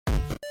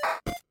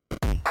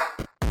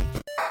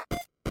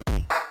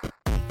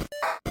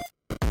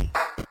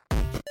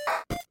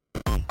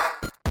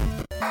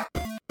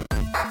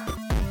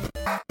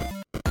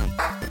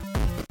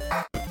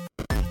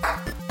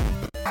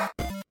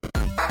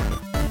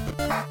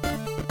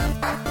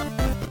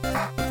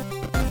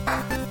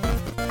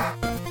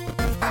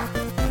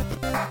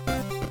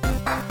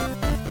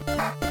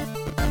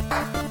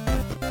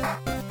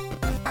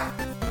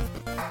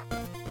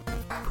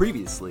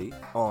Previously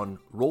on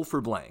Roll for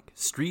Blank,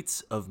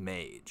 Streets of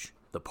Mage,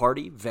 the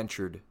party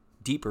ventured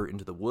deeper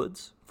into the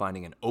woods,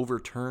 finding an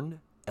overturned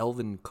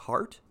elven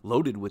cart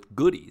loaded with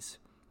goodies,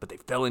 but they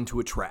fell into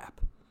a trap.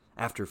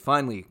 After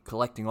finally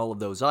collecting all of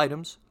those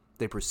items,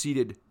 they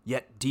proceeded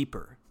yet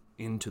deeper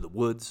into the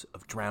woods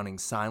of Drowning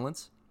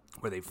Silence,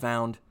 where they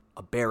found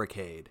a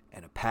barricade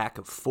and a pack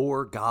of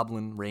 4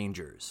 goblin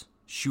rangers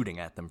shooting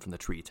at them from the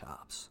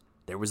treetops.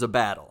 There was a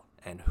battle,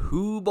 and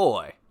hoo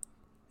boy,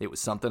 it was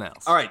something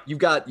else. All right,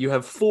 you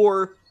have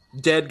 4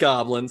 dead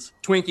goblins: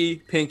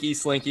 Twinkie, Pinky,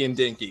 Slinky, and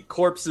Dinky.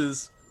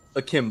 Corpses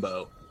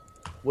akimbo.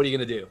 What are you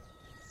gonna do?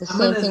 The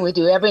same thing we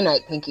do every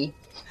night, Pinky.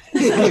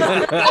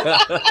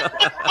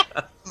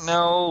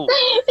 No.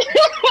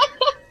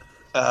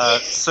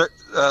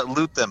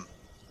 Loot them.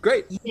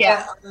 Great.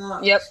 Yeah.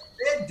 Yep.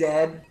 They're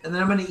dead, and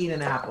then I'm gonna eat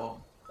an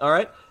apple. All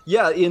right.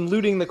 Yeah, in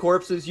looting the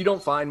corpses, you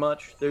don't find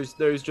much. There's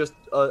just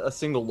a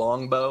single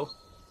longbow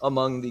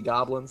among the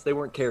goblins. They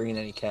weren't carrying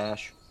any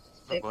cash.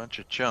 A bunch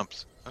of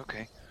chumps.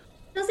 Okay.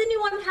 Does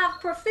anyone have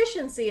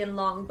proficiency in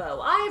longbow?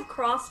 I have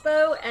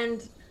crossbow,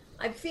 and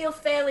I feel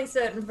fairly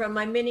certain from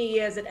my many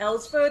years at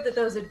Ellsford that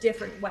those are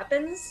different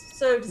weapons.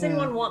 So does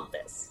anyone want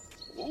this?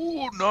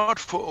 Oh, not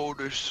for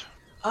Otis.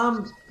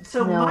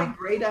 So No. my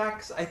great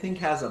axe, I think,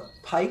 has a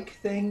pike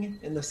thing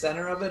in the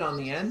center of it on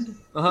the end.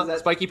 Uh-huh. Is that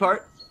Spiky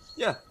part?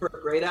 Yeah. for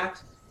a great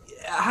axe?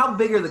 How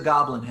big are the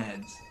goblin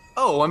heads?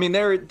 Oh, I mean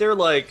they're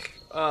like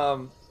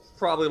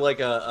probably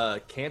like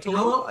a cantaloupe,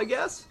 Cantaloupe? I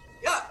guess.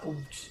 Yeah.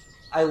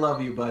 I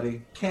love you,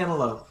 buddy.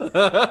 Cantaloupe.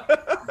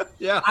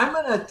 Yeah. I'm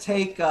gonna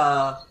take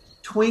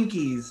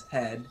Twinkie's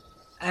head,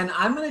 and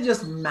I'm gonna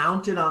just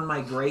mount it on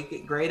my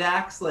great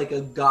axe like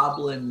a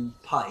goblin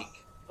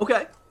pike.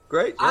 Okay.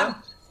 Great. Yeah.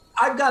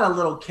 I've got a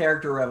little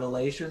character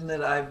revelation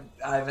that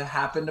I've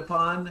happened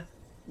upon,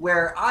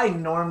 where I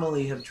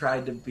normally have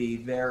tried to be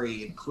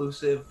very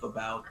inclusive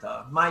about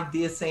my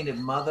dear sainted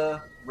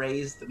mother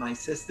raised my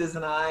sisters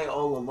and I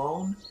all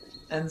alone.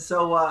 And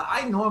so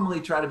I normally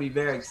try to be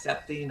very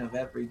accepting of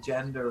every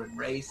gender and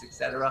race,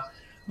 etc.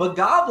 But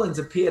goblins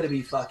appear to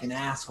be fucking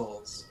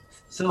assholes.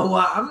 So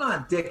I'm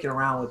not dicking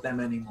around with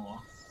them anymore.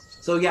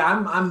 So yeah,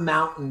 I'm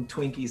mounting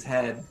Twinkie's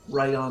head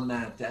right on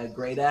that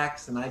great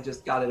axe, and I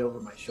just got it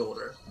over my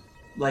shoulder.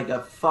 Like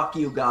a fuck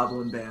you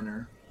goblin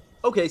banner.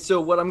 Okay,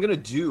 so what I'm gonna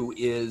do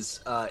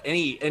is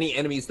any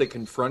enemies that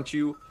confront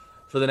you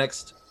for the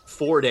next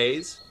 4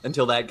 days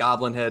until that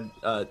goblin head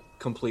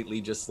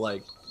completely just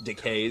like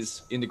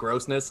decays into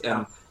grossness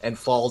and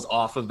falls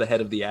off of the head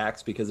of the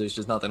axe because there's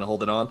just nothing to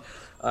hold it on.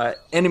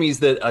 Enemies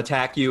that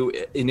attack you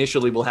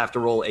initially will have to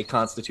roll a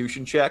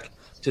Constitution check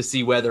to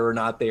see whether or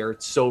not they are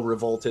so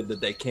revolted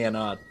that they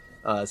cannot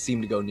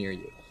seem to go near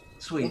you.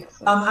 Sweet.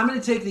 I'm going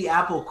to take the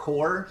apple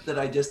core that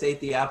I just ate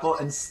the apple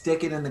and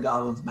stick it in the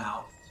goblin's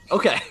mouth.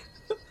 Okay.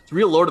 It's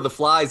real Lord of the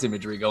Flies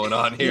imagery going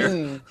on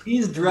here.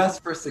 He's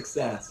dressed for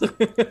success.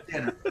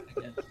 Dinner.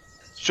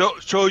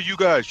 So you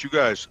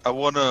guys, I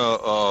want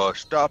to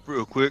stop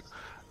real quick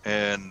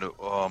and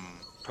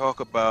talk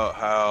about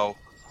how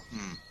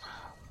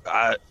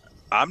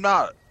I'm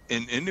not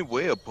in any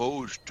way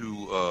opposed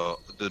to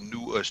the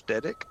new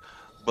aesthetic,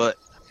 but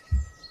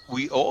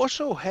we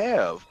also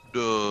have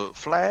the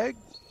flag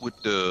with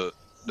the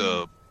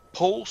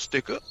pole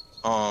sticker.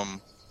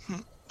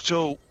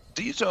 So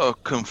these are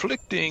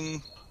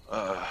conflicting,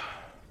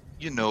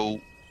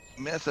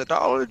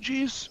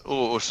 methodologies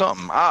or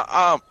something.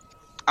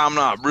 I'm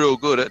not real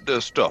good at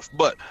this stuff,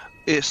 but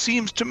it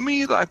seems to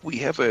me like we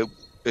have a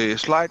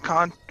slight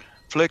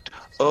conflict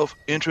of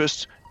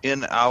interest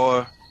in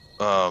our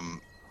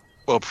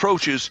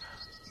approaches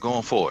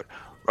going forward.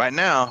 Right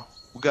now,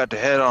 we got the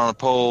head on a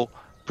pole,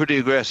 pretty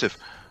aggressive,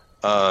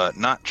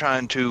 not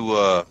trying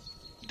to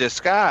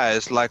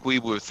disguise like we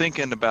were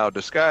thinking about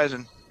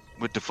disguising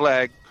with the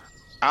flag.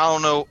 I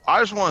don't know. I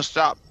just want to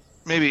stop.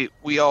 Maybe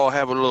we all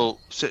have a little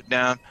sit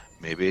down,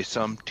 maybe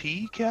some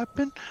tea,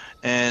 Captain,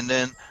 and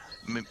then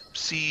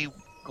see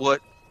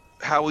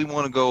how we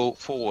want to go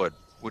forward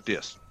with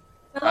this.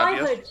 Well, I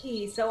heard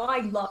tea, so I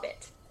love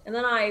it. And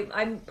then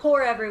I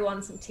pour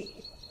everyone some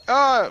tea.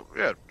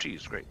 Yeah, tea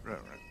is great. Right.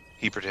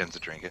 He pretends to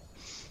drink it.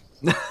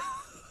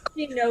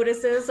 She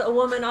notices. A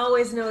woman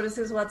always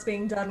notices what's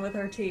being done with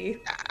her tea.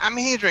 I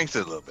mean, he drinks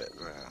it a little bit.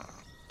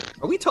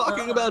 Are we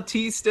talking about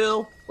tea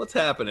still? What's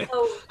happening?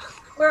 Oh,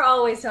 we're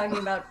always talking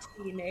about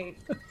tea, Nate.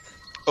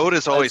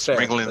 Otis always fair.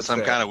 sprinkling That's some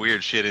fair. kind of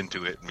weird shit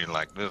into it and being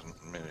like, maybe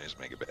just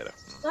make it better.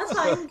 That's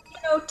fine.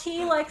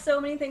 Tea, like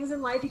so many things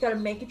in life, you gotta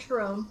make it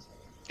your own.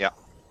 Yeah.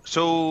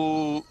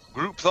 So,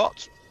 group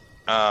thoughts?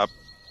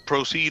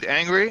 Proceed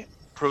angry?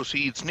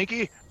 Proceed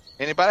sneaky?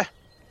 Anybody?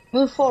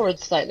 Move forward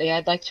slightly.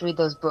 I'd like to read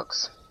those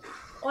books.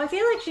 Well, I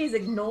feel like she's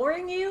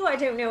ignoring you. I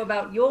don't know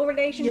about your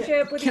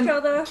relationship with each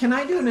other. Can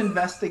I do an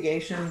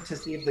investigation to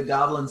see if the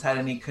goblins had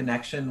any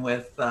connection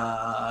with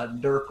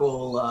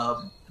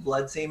Durkle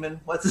Blood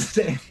Seaman? What's his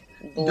name?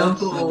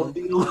 Dunkel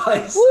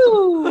Beetleice.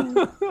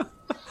 Woo!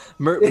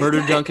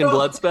 Murder Duncan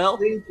Bloodspell,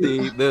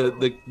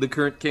 the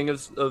current king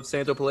of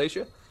Santo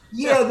Palatia.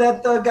 Yeah,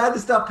 that guy that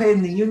stopped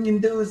paying the union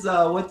dues.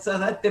 What's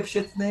that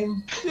dipshit's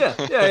name?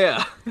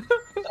 Yeah.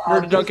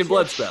 Murder Duncan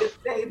Dipshit Bloodspell.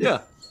 name.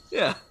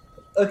 Yeah.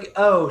 Okay.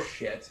 Oh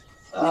shit.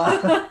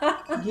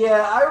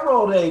 Yeah, I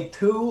rolled a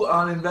 2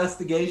 on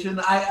investigation.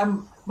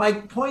 My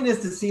point is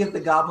to see if the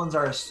goblins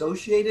are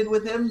associated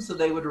with him, so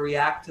they would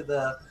react to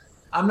the.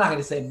 I'm not going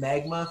to say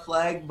magma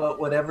flag, but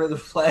whatever the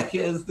flag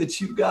is that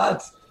you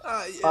got.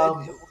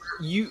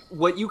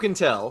 What you can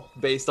tell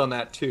based on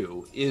that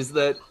too is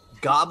that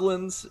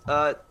goblins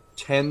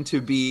tend to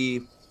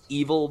be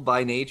evil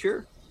by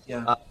nature,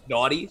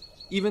 naughty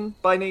even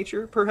by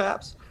nature,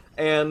 perhaps,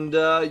 and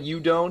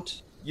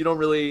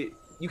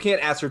you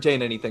can't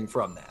ascertain anything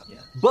from that. Yeah.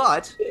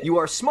 But you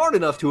are smart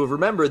enough to have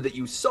remembered that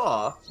you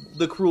saw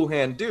the Cruel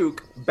Hand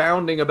Duke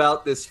bounding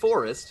about this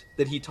forest,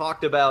 that he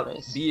talked about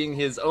being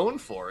his own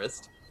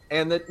forest,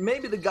 and that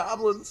maybe the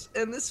goblins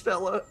and this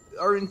fella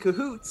are in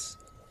cahoots,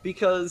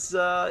 because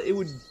it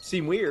would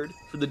seem weird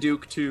for the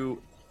Duke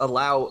to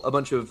allow a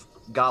bunch of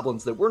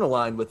goblins that weren't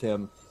aligned with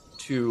him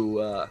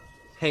to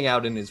hang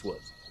out in his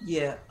woods.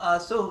 Yeah,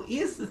 so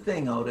here's the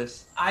thing,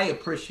 Otis. I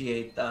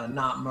appreciate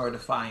not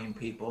mortifying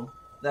people.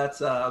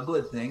 That's a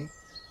good thing.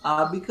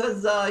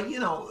 Because, at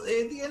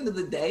the end of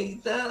the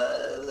day,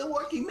 the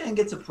working man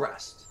gets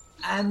oppressed.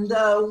 And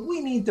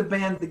we need to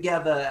band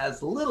together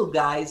as little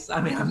guys.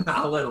 I mean, I'm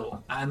not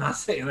little. I'm not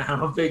saying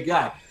I'm a big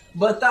guy.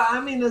 But,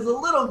 as a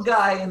little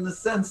guy in the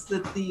sense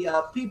that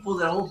the people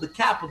that hold the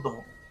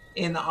capital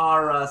in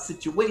our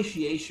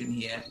situation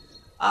here,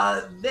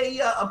 they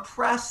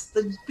oppress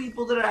the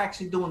people that are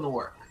actually doing the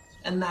work.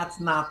 And that's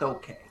not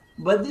okay.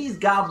 But these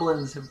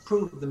goblins have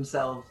proved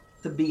themselves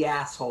to be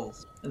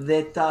assholes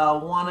that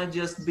want to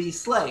just be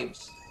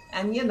slaves.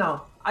 And,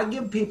 I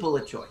give people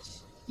a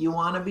choice. You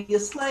want to be a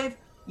slave?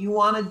 You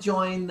want to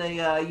join the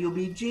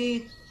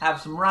UBG, have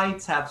some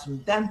rights, have some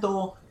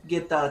dental,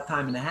 get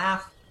time and a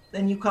half,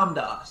 then you come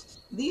to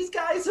us. These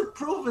guys have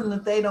proven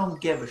that they don't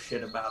give a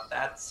shit about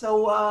that.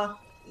 So,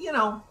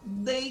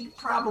 they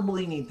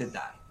probably need to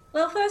die.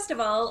 Well, first of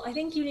all, I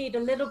think you need a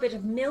little bit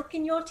of milk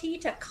in your tea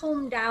to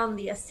calm down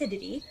the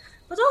acidity.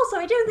 But also,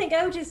 I don't think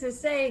Otis is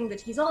saying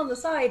that he's on the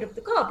side of the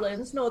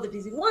goblins, nor that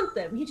does he want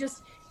them.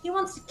 He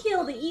wants to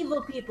kill the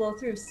evil people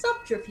through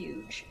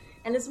subterfuge,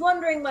 and is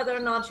wondering whether or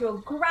not your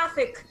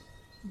graphic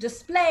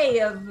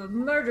display of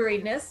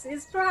murderiness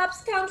is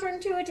perhaps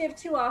counterintuitive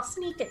to our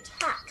sneak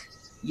attack.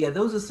 Yeah,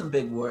 those are some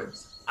big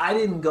words. I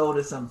didn't go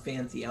to some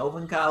fancy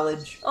elven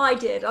college. Oh, I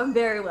did. I'm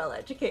very well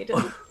educated.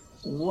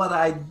 What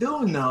I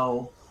do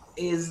know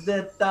is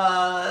that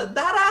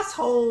that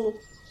asshole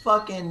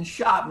fucking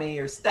shot me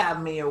or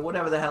stabbed me or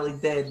whatever the hell he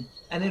did,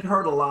 and it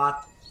hurt a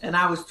lot, and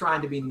I was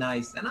trying to be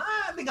nice, and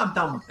I think I'm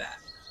done with that.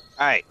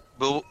 All right,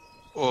 but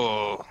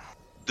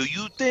do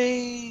you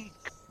think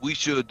we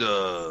should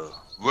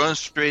run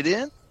straight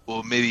in,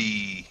 or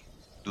maybe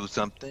do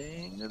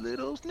something a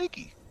little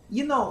sneaky?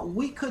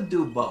 We could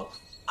do both.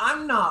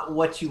 I'm not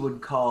what you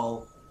would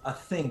call a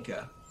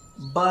thinker,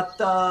 but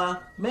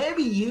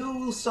maybe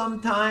you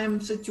sometime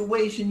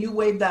situation, you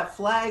wave that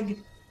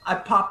flag, I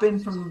pop in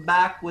from the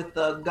back with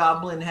the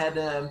goblin head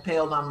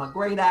impaled on my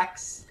great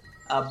axe,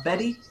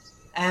 Betty,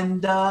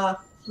 and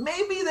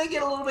maybe they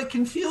get a little bit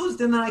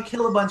confused and then I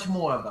kill a bunch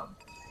more of them.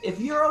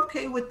 If you're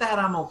okay with that,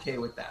 I'm okay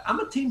with that.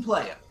 I'm a team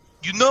player.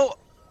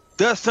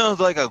 That sounds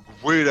like a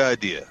great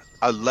idea.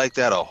 I like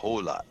that a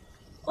whole lot.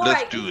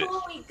 Let's do it.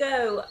 Before we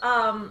go,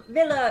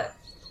 Villa,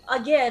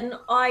 again,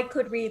 I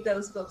could read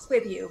those books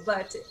with you,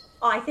 but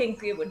I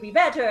think it would be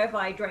better if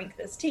I drank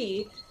this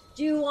tea.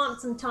 Do you want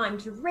some time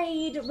to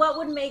read? What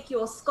would make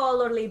your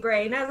scholarly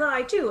brain, as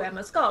I too am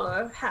a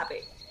scholar,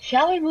 happy?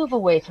 Shall we move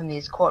away from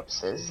these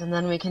corpses, and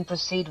then we can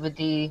proceed with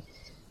the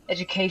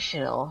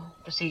educational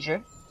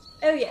procedure?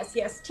 Oh,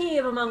 yes. Tea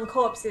among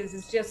corpses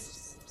is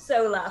just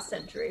so last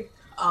century.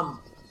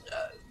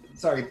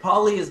 Sorry,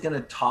 Polly is going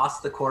to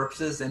toss the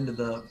corpses into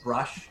the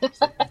brush, so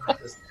they're not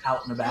just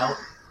out and about.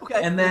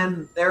 Okay. And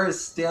then there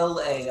is still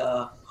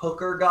a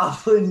hooker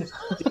goblin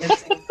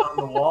dancing on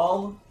the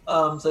wall,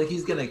 so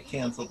he's going to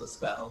cancel the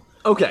spell.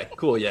 Okay,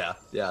 cool, yeah.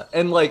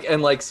 And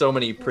like so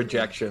many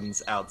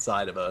projections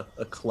outside of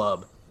a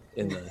club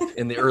in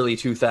the early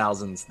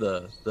 2000s,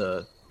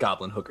 the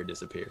goblin hooker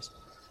disappears.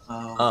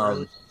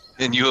 Really?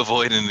 And you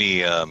avoid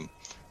any,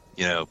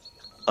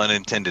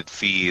 unintended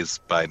fees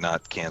by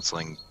not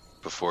canceling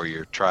before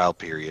your trial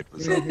period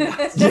was up.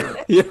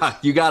 Yeah,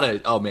 you gotta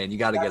get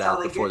That's how out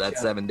they before get that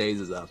you. 7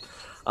 days is up.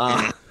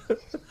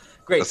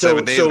 Great. The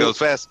 7 days goes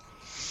fast.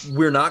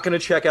 We're not going to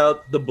check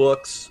out the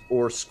books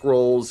or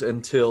scrolls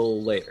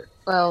until later.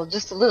 Well,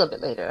 just a little bit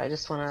later. I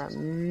just want to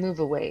move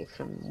away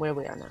from where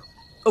we are now.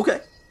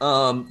 Okay.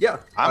 Yeah.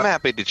 I'm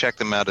happy to check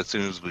them out as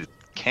soon as we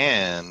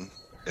can,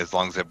 as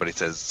long as everybody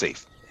says it's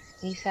safe.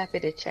 He's happy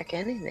to check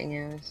anything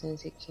out as soon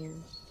as he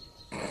can.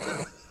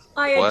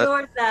 I What?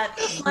 adored that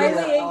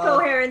slightly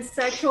incoherent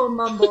sexual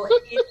mumble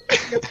in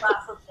your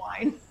glass of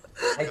wine.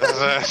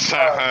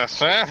 Mushroom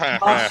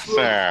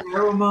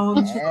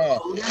pheromones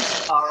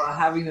are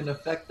having an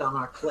effect on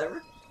our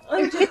cleric.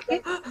 Oh, just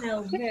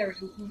smell very,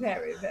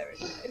 very, very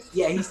nice.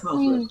 Yeah, he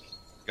smells good.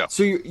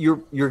 So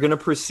you're gonna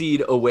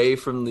proceed away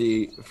from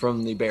the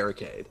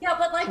barricade. Yeah,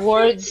 but like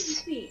Towards-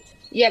 15 feet.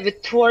 Yeah,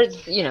 but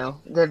towards,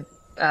 the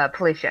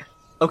Policia.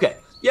 Okay.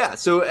 Yeah.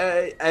 So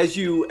as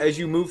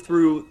you move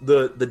through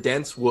the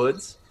dense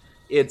woods,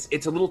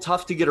 it's a little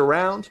tough to get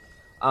around,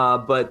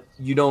 but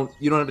you don't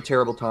have a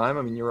terrible time.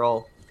 I mean, you're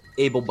all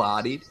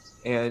able-bodied,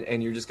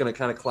 and you're just gonna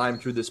kind of climb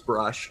through this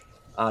brush.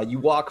 You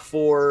walk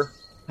for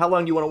how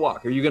long do you want to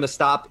walk? Are you gonna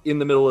stop in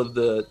the middle of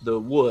the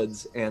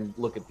woods and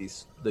look at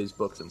these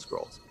books and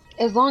scrolls?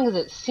 As long as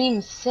it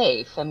seems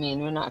safe. I mean,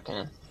 we're not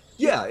gonna.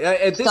 Yeah,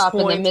 at this Stop in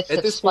the point, midst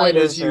of as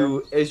spiders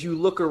you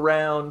look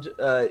around,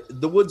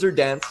 the woods are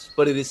dense,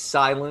 but it is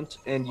silent,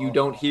 and you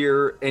don't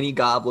hear any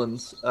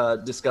goblins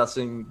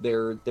discussing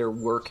their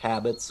work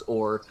habits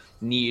or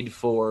need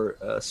for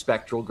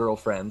spectral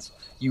girlfriends.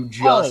 You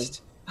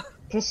just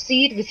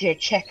Proceed with your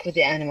check with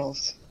the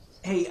animals.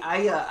 Hey,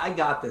 I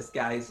got this,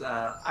 guys.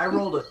 I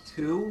rolled a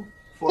 2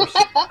 for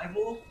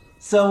survival,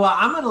 so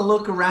I'm gonna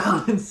look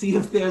around and see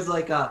if there's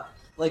like a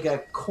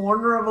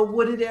corner of a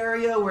wooded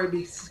area where it'd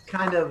be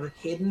kind of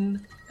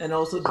hidden and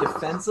also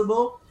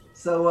defensible.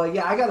 So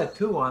yeah, I got a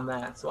 2 on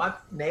that, so I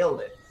nailed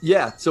it.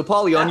 yeah. So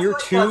Polly, on That's your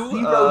like 2,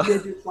 0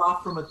 digits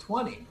off from a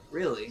 20,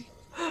 really.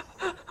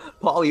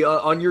 Polly,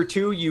 on your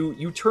 2,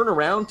 you turn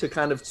around to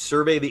kind of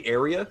survey the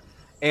area,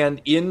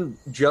 and in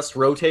just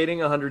rotating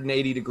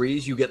 180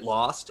 degrees, you get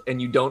lost and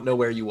you don't know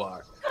where you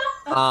are.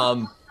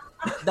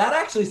 That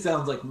actually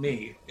sounds like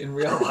me in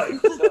real life,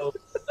 so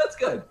that's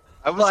good.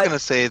 I was But- going to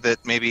say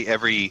that maybe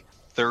every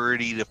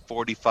 30 to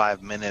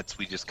 45 minutes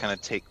we just kind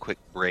of take quick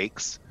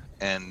breaks,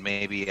 and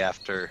maybe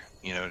after,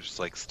 just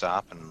like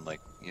stop and like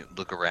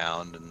look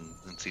around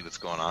and see what's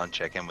going on,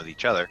 check in with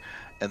each other,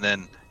 and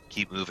then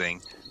keep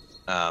moving.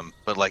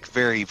 But like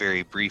very,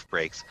 very brief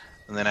breaks.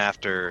 And then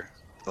after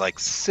like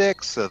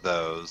 6 of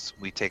those,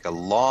 we take a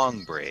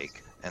long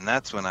break, and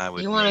that's when I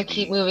would You want to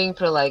keep moving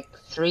for like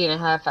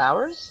 3.5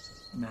 hours?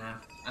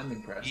 Math, I'm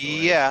impressed.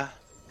 already. Yeah.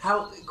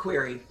 How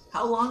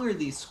long are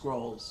these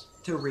scrolls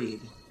to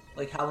read?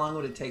 Like, how long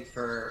would it take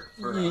for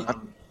You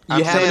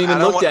I'm haven't saying even I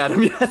don't looked at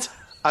them yet.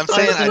 I'm I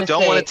saying was I gonna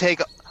don't want to say-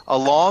 take a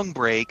long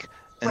break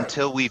Right.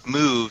 until we've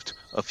moved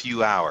a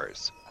few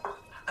hours.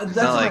 That's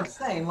not what I'm like-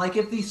 saying. Like,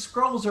 if these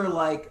scrolls are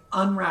like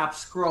unwrap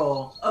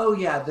scroll, oh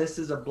yeah, this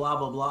is a blah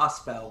blah blah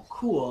spell,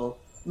 cool.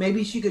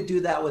 Maybe she could do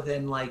that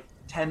within like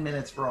 10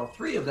 minutes for all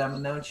 3 of them,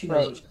 and then she knows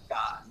Right. what she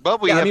got.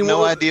 But we Yeah, I have mean, no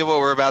well, idea what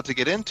we're about to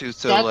get into,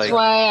 so That's like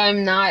why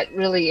I'm not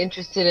really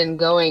interested in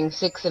going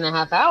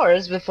 6.5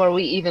 hours before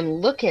we even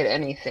look at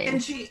anything.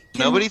 Can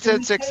nobody we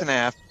said 6 take and a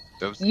half.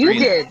 Those You 3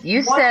 and a half. did.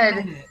 You 1 said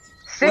minute?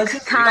 Let's 6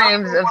 just stop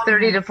times for of 1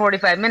 30 to minute.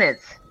 45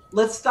 minutes.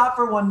 Let's stop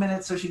for 1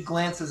 minute so she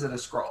glances at a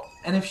scroll.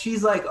 And if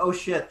she's like, oh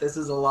shit, this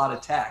is a lot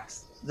of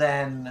text,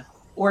 then.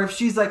 Or if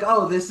she's like,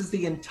 oh, this is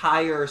the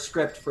entire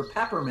script for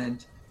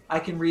Peppermint, I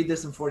can read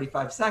this in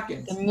 45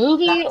 seconds. The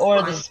movie That's or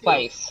fine, the too.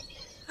 spice?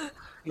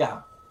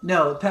 Yeah.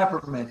 No,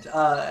 Peppermint.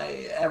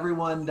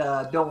 Everyone,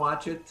 don't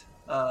watch it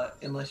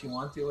unless you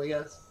want to, I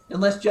guess.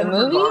 Unless Jennifer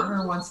movie?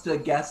 Garner wants to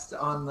guest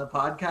on the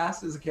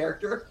podcast as a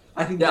character.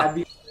 I think Yeah. that'd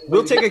be.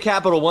 We'll take a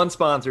Capital One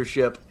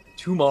sponsorship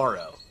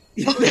tomorrow.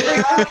 There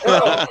you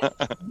go.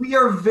 We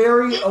are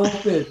very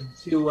open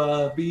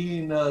to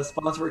being a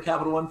sponsor for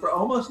Capital One for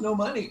almost no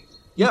money.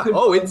 You Yeah. could-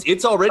 Oh,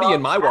 it's already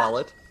in my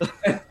wallet.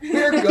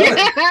 We're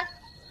good.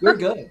 We're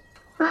good.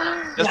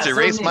 Just Yeah,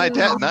 erase so my maybe-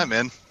 debt and I'm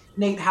in.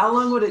 Nate, how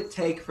long would it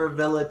take for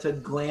Villa to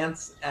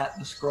glance at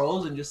the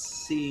scrolls and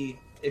just see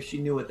if she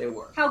knew what they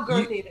were? How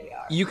girthy they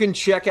are. You can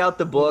check out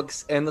the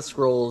books and the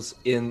scrolls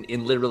in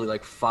literally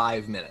like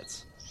 5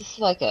 minutes. This is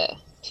like a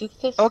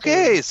toothpaste.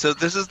 Okay, so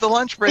this is the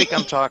lunch break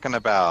I'm talking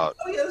about.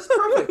 Oh yeah, that's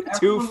perfect.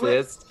 Two Everyone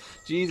wins. fists.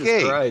 Jesus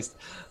Okay. Christ.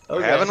 We're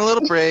Okay. having a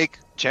little break.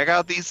 Check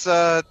out these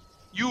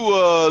you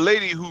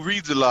lady who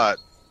reads a lot.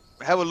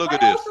 Have a look I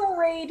at this. also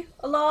read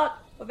a lot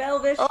of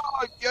Elvish. Oh,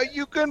 yeah,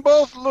 you can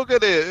both look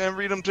at it and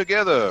read them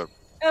together.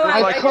 Oh, I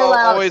like, pull I'll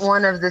out always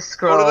one of the Go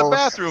scrolls. to the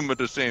bathroom at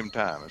the same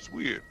time. It's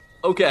weird.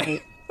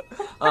 Okay.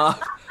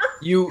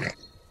 You,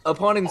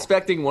 upon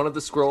inspecting one of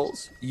the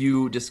scrolls,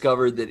 you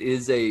discover that it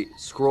is a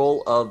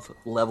scroll of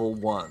level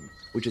 1,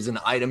 which is an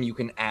item you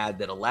can add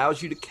that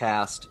allows you to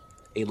cast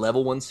a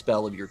level 1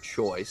 spell of your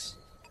choice.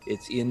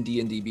 It's in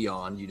D&D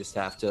Beyond. You just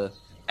have to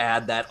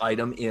add that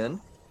item in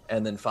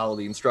and then follow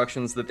the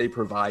instructions that they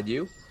provide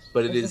you.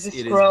 But it This is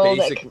is a scroll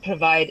that basic. can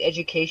provide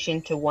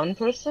education to one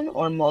person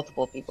or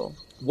multiple people.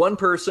 One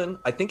person.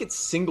 I think it's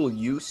single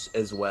use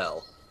as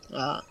well.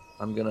 Uh,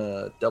 I'm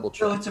gonna double check.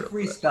 So it's a real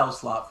free quick. spell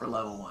slot for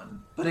level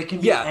 1, but it can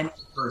be Yeah. any of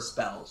her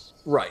spells.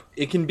 Right.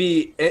 It can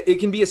be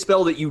a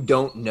spell that you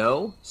don't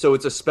know. So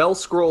it's a spell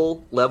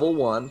scroll level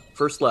 1,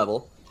 first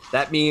level.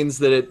 That means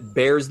that it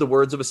bears the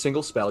words of a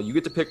single spell. You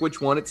get to pick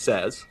which one it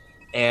says,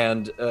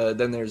 and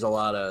then there's a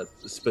lot of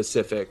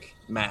specific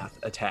math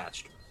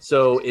attached.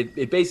 So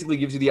it basically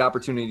gives you the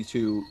opportunity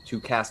to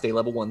cast a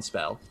level 1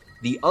 spell.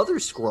 The other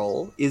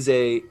scroll is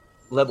a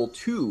level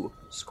 2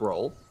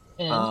 scroll.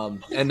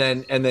 and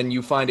And then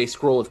you find a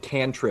scroll of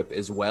cantrip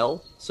as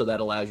well, so that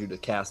allows you to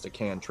cast a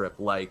cantrip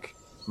like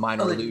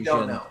minor Oh, that you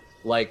don't illusion, know.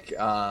 like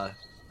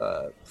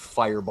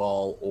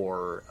fireball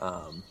or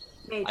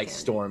Mage ice hand.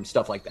 storm,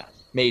 stuff like that.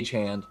 Mage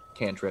hand,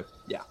 cantrip,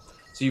 yeah.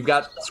 So you've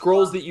got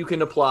scrolls that you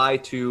can apply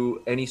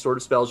to any sort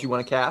of spells you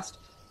want to cast.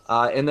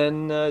 And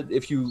then do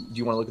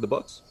you want to look at the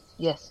books?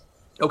 Yes.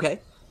 Okay.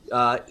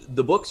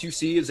 The books you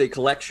see is a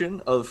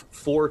collection of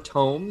 4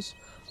 tomes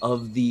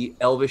of the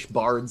Elvish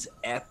Bard's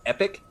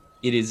epic.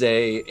 It is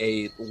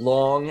a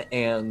long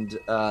and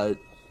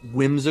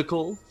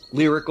whimsical,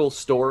 lyrical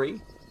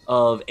story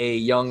of a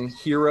young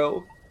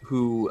hero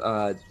who,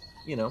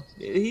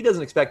 he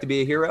doesn't expect to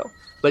be a hero,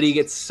 but he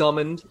gets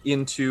summoned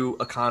into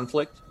a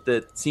conflict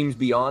that seems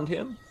beyond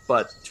him,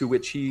 but to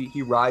which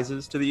he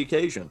rises to the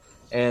occasion.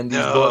 And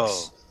these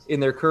books, in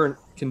their current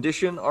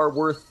condition, are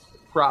worth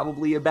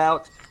probably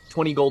about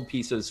 20 gold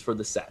pieces for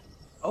the set.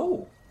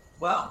 Oh,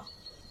 wow.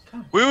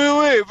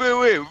 Wait,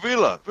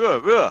 Villa.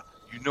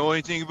 You know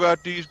anything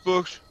about these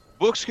books?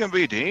 Books can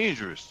be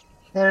dangerous.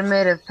 They're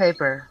made of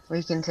paper.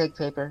 We can take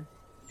paper.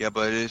 Yeah,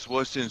 but it's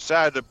what's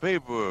inside the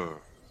paper.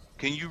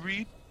 Can you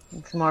read?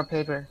 It's more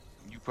paper.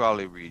 You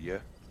probably read, yeah?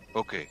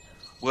 Okay.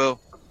 Well,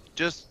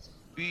 just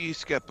be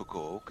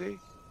skeptical, okay?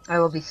 I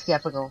will be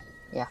skeptical.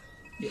 Yeah.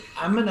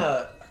 I'm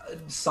gonna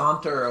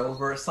saunter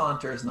over.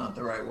 Saunter is not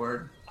the right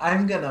word.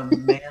 I'm gonna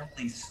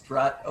manly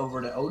strut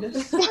over to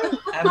Otis.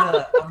 I'm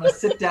gonna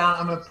sit down.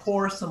 I'm gonna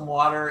pour some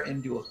water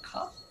into a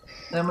cup,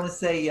 and I'm gonna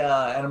say,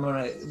 and I'm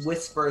gonna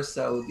whisper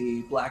so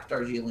the Black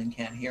Darjeeling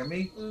can't hear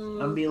me. I'm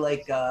gonna be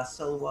like,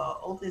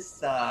 all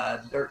this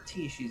dirt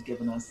tea she's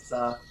given us.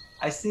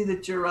 I see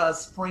that you're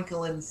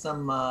sprinkling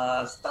some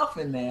stuff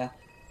in there.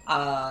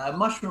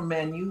 Mushroom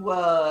Man,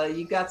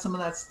 you got some of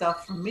that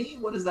stuff for me?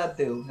 What does that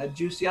do? That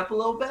juice you up a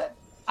little bit?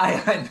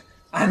 I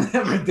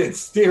never did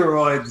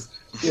steroids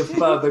if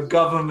the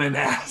government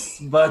asks,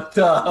 but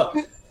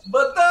I'm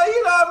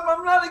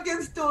not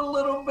against doing a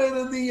little bit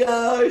of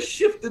the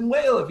shift and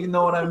whale, if you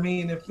know what I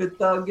mean. If it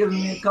gives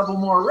me a couple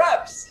more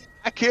reps.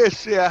 I can't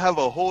say I have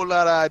a whole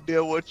lot of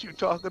idea what you're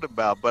talking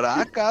about, but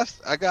I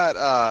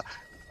got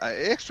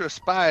extra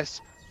spice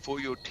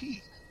for your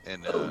tea.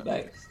 And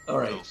Thanks. All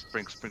right.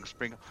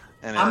 Sprinkle.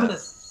 And I'm gonna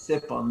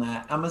sip on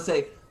that. I'm gonna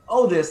say,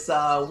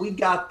 we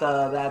got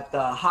that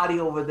hottie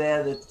over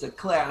there that's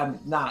Claire. I'm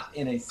not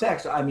in a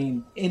sexual. I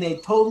mean, in a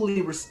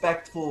totally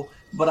respectful,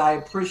 but I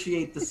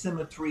appreciate the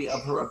symmetry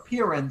of her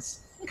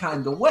appearance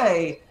kind of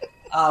way.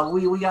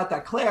 We got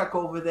that cleric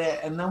over there,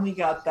 and then we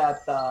got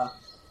that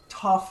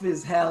tough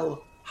as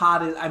hell,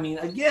 hot as. I mean,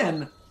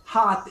 again,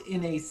 hot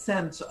in a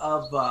sense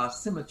of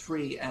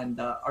symmetry and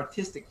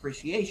artistic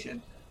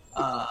appreciation.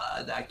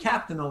 That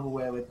captain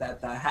over there with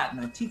that hat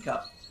and a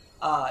teacup.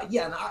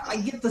 And I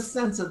get the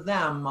sense of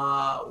them.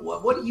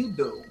 What do you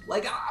do?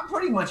 Like, I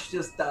pretty much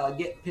just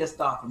get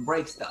pissed off and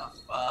break stuff.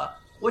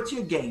 What's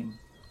your game?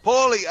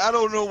 Paulie, I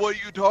don't know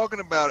what you're talking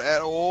about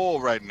at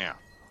all right now.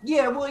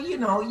 Yeah, well,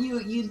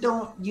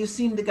 you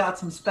seem to got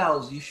some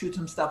spells. You shoot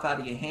some stuff out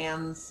of your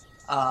hands,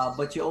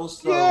 but you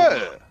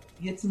also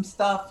hit some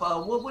stuff.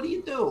 What do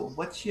you do?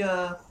 What's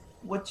your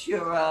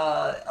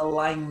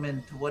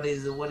alignment? What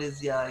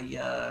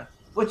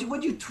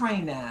would you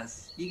train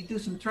as? You do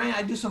some train.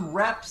 I do some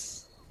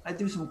reps. I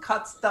do some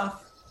cut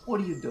stuff. What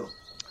do you do?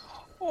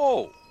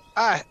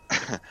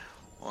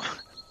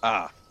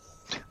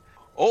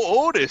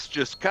 Otis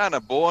just kind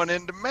of born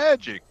into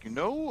magic,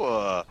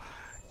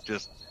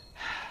 just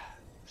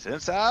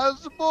since I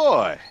was a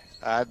boy.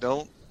 I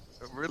don't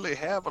really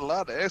have a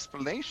lot of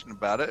explanation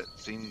about it. It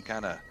seemed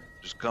kind of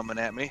just coming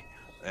at me.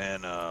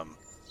 And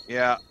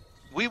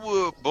we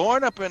were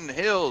born up in the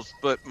hills,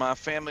 but my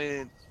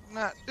family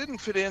didn't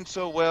fit in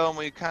so well, and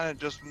we kind of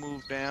just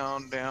moved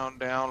down,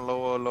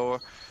 lower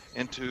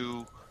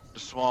into the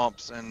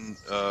swamps, and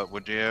were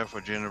there for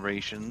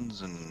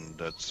generations, and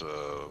that's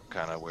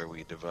kind of where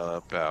we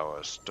developed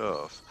our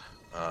stuff.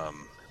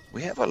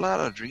 We have a lot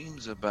of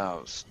dreams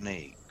about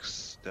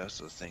snakes. That's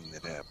the thing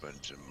that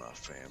happens in my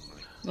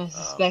family. I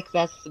suspect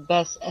that's the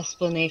best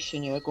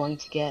explanation you're going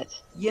to get.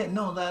 Yeah,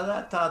 no,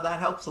 that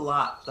helps a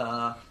lot.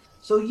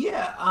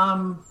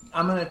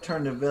 I'm gonna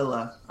turn to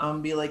Villa. I'm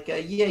gonna be like,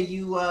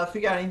 you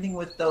figure out anything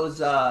with those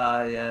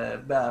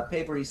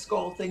papery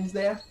skull things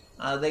there?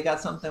 They got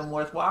something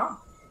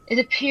worthwhile? It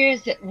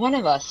appears that one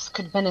of us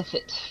could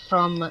benefit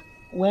from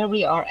where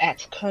we are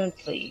at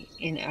currently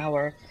in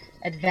our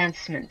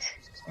advancement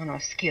on our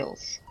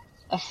skills.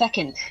 A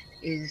second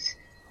is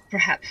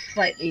perhaps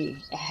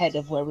slightly ahead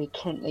of where we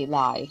currently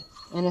lie,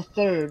 and a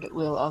third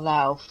will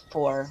allow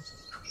for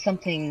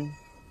something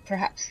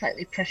perhaps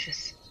slightly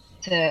precious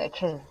to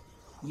occur.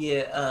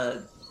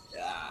 Yeah,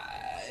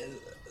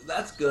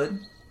 that's good.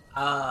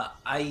 I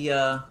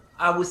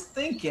was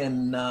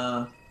thinking,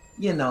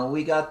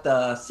 we got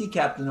the sea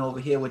captain over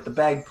here with the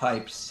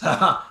bagpipes.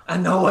 I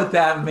know what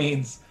that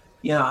means.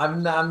 I've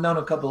known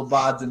a couple of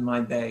bards in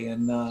my day,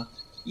 and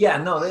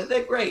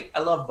they're great. I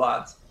love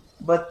bards,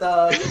 but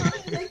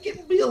they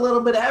can be a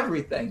little bit of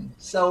everything.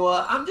 So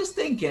I'm just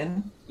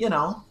thinking,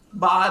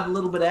 bard, a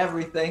little bit of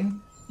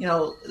everything.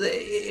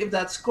 If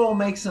that scroll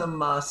makes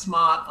them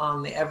smart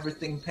on the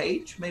everything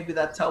page, maybe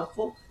that's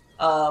helpful.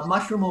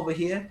 Mushroom over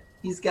here,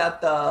 He's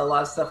got a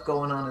lot of stuff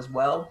going on as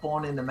well.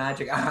 Born into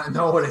magic. I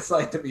know what it's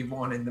like to be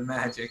born into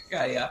magic.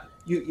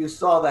 You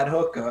saw that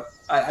hooker.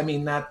 I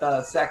mean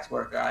that sex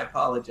worker. I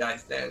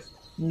apologize. There's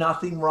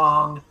nothing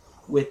wrong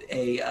with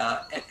a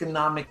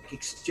economic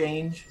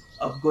exchange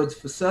of goods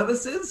for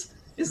services,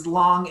 as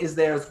long as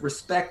there's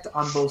respect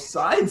on both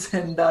sides.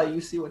 And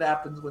you see what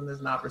happens when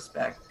there's not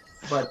respect.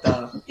 But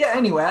yeah.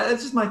 Anyway,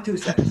 that's just my 2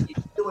 cents. You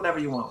can do whatever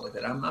you want with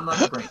it. I'm not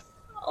the brain.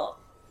 Oh,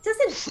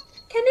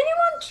 can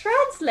anyone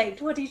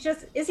translate what he's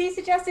just? Is he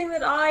suggesting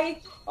that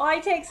I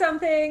take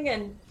something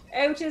and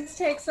Otis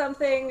takes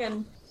something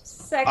and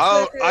sex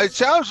workers? It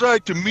sounds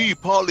like to me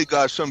Polly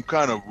got some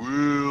kind of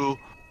real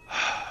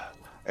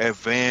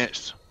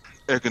advanced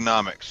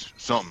economics.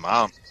 Something.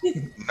 I'm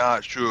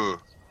not sure.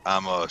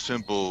 I'm a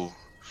simple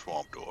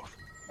swamp dwarf.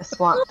 A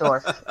swamp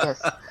dwarf,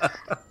 yes.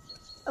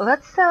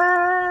 Let's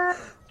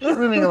keep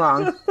moving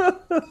along.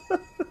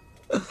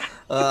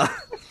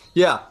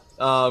 Yeah.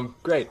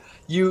 Great.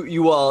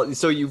 You all.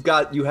 So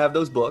you have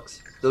those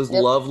books, those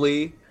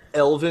lovely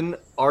Elven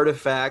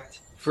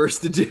artifact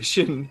first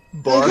edition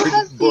bard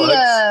books,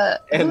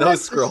 and who those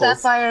has scrolls. The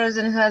sapphires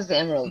and who has the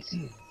emeralds?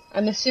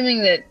 I'm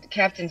assuming that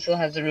Captain still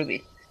has the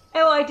ruby.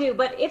 Oh, I do.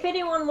 But if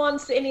anyone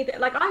wants anything,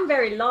 like I'm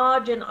very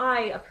large and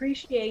I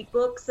appreciate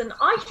books, and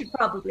I should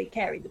probably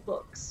carry the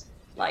books,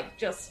 like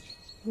just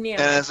near.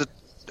 And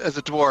as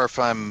a dwarf,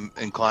 I'm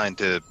inclined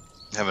to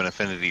have an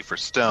affinity for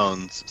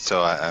stones,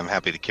 so I'm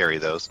happy to carry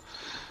those.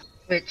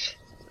 Which?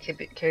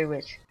 Carry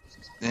which?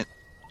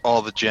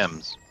 All the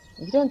gems.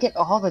 You don't get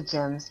all the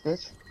gems,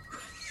 bitch.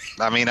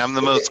 I mean, I'm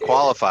the most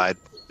qualified.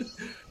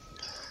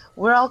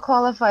 We're all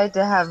qualified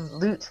to have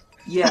loot.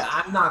 Yeah,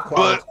 I'm not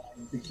qualified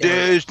to carry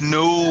There's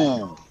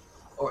no...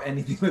 or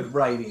anything with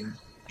writing.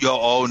 Y'all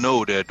all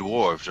know that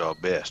dwarves are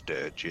best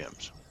at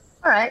gems.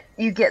 Alright,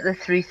 you get the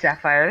 3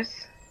 sapphires.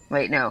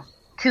 Wait, no.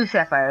 2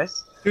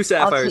 sapphires. 2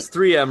 sapphires,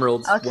 3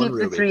 emeralds, I'll 1 keep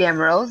ruby. the 3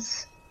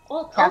 emeralds.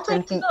 I'll Captain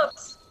take the can-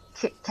 books.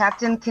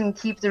 Captain can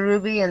keep the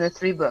ruby and the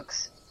 3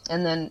 books.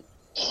 And then...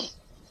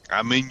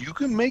 I mean, you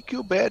can make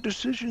your bad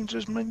decisions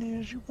as many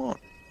as you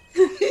want.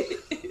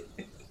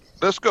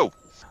 Let's go.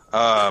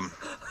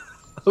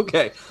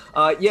 Okay.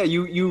 Yeah,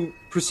 you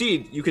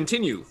proceed, you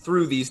continue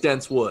through these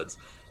dense woods.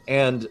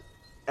 And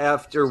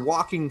after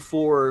walking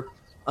for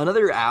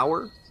another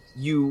hour,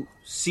 you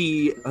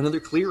see another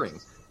clearing.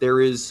 There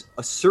is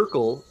a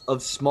circle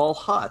of small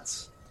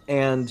huts,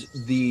 and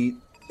the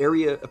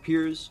area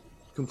appears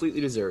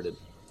completely deserted.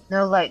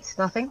 No lights,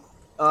 nothing?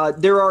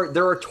 There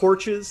are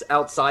torches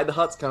outside the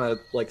huts, kind of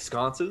like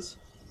sconces.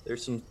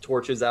 There's some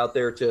torches out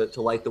there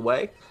to light the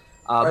way.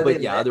 Are But they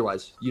yeah, lit?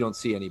 otherwise you don't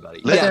see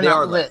anybody. But Yeah, they're they not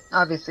are lit.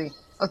 obviously.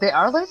 Oh, they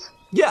are lit?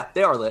 Yeah,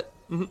 they are lit.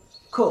 hmm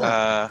Cool.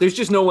 There's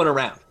just no one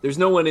around. There's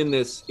no one in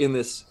this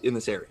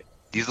area.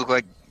 These look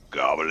like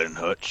goblin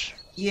huts.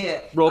 yeah.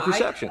 Roll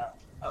perception.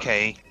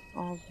 Okay.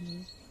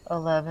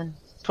 11.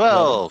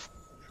 12.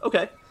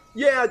 Okay.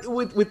 Yeah,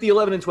 with the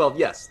 11 and 12,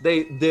 yes.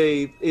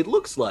 They it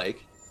looks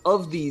like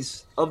of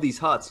these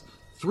huts,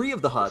 3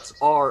 of the huts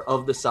are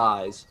of the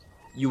size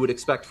you would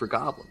expect for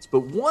goblins,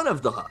 but one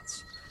of the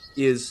huts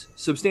is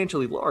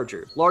substantially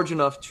large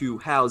enough to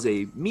house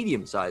a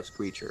medium-sized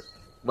creature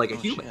like a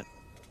human. Shit.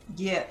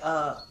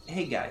 Yeah,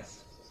 hey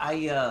guys.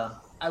 I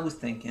was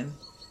thinking,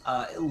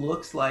 it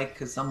looks like,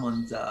 because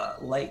someone's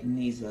lighting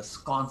these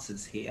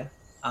sconces here,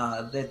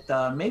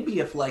 that maybe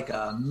if like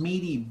a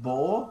meaty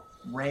boar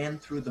ran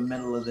through the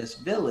middle of this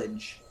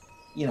village,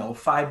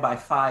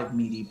 5x5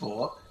 meaty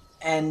boar,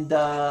 and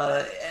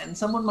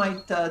someone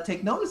might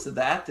take notice of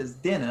that as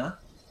dinner,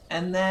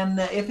 and then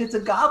if it's a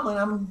goblin,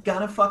 I'm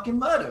gonna fucking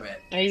murder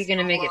it. Are you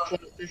gonna make it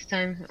float this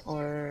time,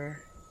 or...?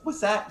 What's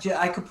that?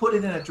 I could put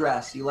it in a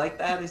dress. You like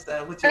that? Is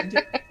that what you're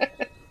into?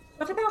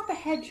 What about the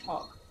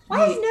hedgehog?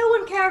 Why does no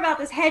one care about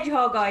this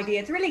hedgehog idea?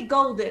 It's really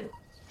golden.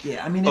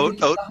 Yeah, I mean, if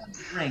Oh,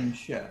 it's a ring,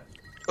 sure.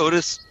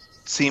 Otis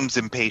seems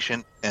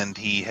impatient, and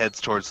he heads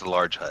towards the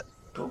large hut,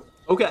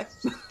 Okay.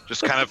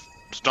 just kind of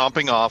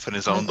stomping off in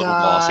his Oh own little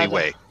God. mossy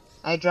way.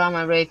 I draw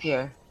my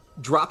rapier.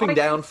 Dropping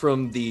down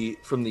from the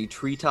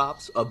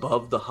treetops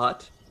above the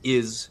hut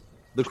is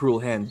the Cruel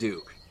Hand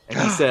Duke, and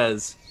he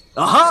says,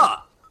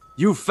 "Aha!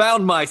 You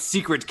found my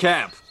secret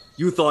camp.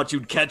 You thought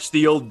you'd catch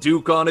the old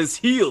Duke on his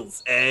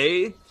heels,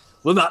 eh?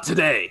 Well, not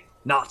today.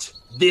 Not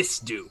this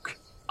Duke.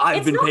 I've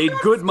It's been not paid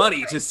that good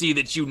money to see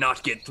that you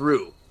not get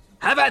through.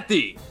 Have at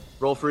thee.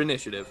 Roll for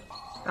initiative.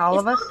 All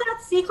It's of us? not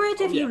that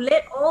secret if you Yeah.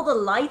 lit all the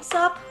lights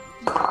up.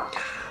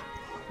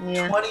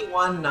 Yeah.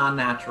 21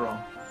 non-natural.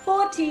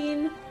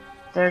 14.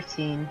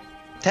 13.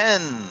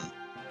 10.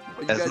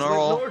 You As guys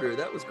normal. went in order.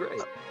 That was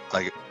great.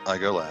 I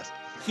go last.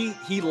 He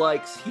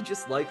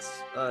just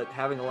likes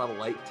having a lot of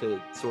light to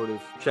sort of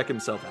check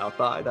himself out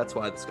by. That's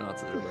why the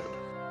sconces are lit.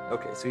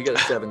 Okay, so he got a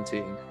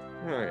 17.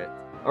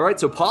 All right.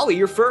 So Polly,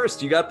 you're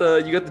first. You got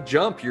the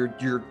jump. You're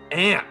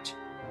amped.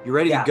 You're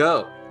ready Yeah. to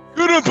go.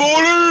 Get him,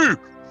 Polly!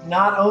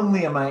 Not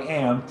only am I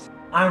amped,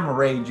 I'm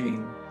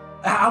raging.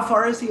 How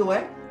far is he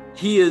away?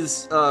 He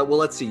is. Well,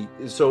 let's see.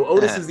 So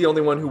Otis is the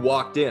only one who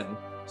walked in.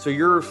 So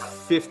you're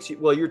 15.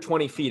 Well, you're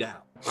 20 feet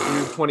out. So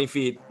you're 20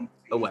 feet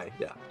away.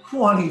 Yeah.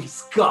 20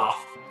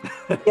 scuff.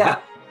 Yeah.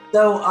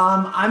 So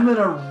I'm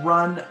gonna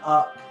run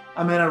up.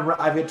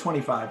 I've hit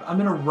 25. I'm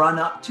gonna run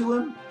up to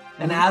him,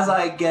 and as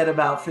I get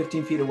about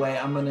 15 feet away,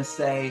 I'm gonna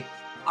say,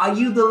 "Are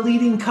you the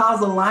leading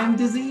cause of Lyme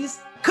disease?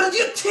 'Cause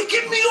you're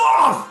ticking me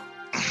off!"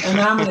 And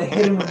I'm gonna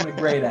hit him with my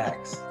great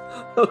axe.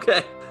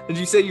 Okay. Did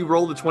you say you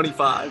rolled a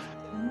 25?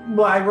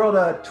 Well, I rolled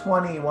a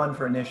 21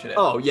 for initiative.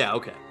 Oh, yeah,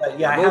 okay. But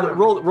yeah, I have a,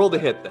 roll the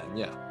hit then,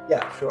 yeah.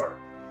 Yeah, sure.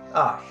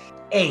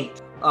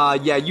 8.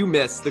 Yeah, you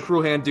miss. The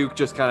Cruel Hand Duke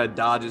just kind of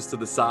dodges to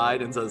the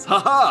side and says,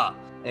 "Ha-ha!"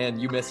 And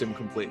you miss him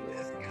completely.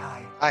 This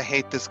guy. I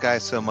hate this guy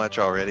so much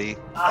already.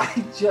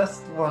 I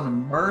just want to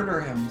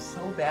murder him so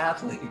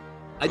badly.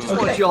 I just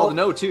Okay, want you all well- to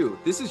know, too,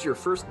 this is your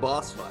first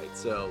boss fight,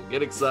 so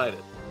get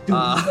excited. So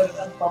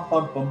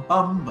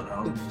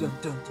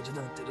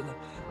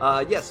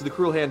the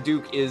Cruel Hand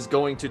Duke is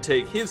going to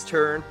take his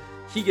turn.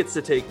 He gets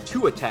to take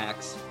 2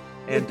 attacks.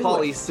 And do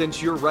Polly, it.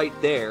 since you're right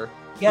there,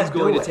 Yeah, he's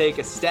going do to it. take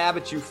a stab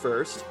at you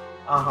first.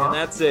 Uh-huh. And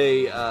that's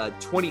a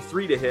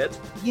 23 to hit.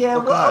 Yeah, Oh,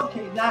 well, God.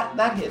 okay,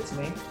 that hits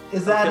me.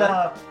 Is that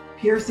Okay.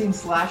 piercing,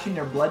 slashing,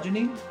 or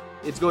bludgeoning?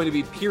 It's going to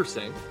be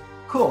piercing.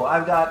 Cool,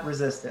 I've got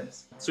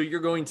resistance. So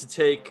you're going to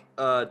take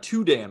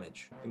 2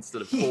 damage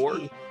instead of 4.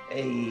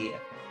 Hey.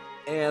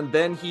 And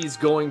then he's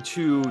going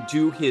to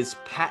do his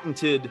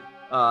patented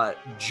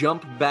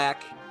jump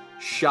back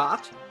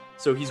shot.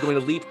 So he's going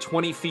to leap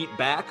 20 feet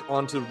back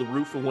onto the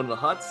roof of one of the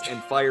huts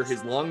and fire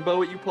his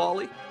longbow at you,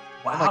 Polly.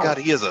 Wow. Oh my god,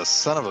 he is a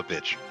son of a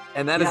bitch.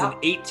 And that is Yeah. an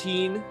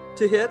 18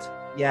 to hit.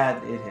 Yeah,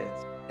 it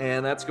hits.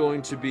 And that's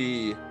going to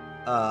be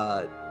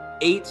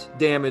 8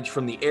 damage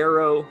from the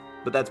arrow,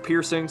 but that's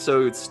piercing,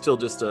 so it's still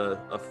just a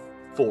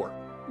 4.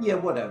 Yeah,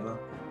 whatever.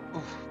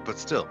 Oof, but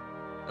still.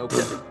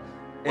 Okay.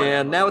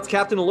 And now it's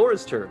Captain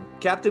Alora's turn.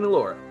 Captain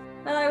Alora.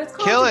 Well, I was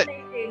Kill it.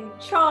 contemplating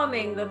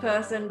charming the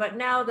person, but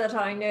now that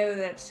I know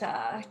that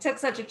I took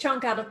such a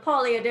chunk out of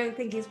Polly, I don't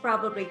think he's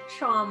probably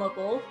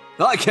charmable.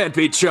 I can't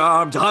be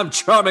charmed. I'm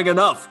charming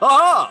enough.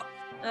 Ha!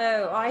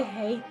 Oh, I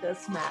hate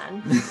this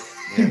man.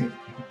 Yeah,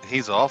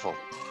 he's awful.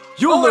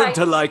 You'll All learn right.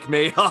 to like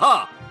me.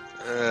 Ha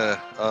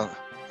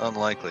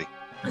Unlikely.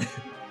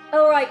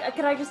 All right,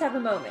 can I just have a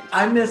moment?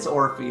 I miss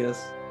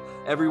Orpheus.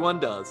 Everyone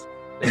does,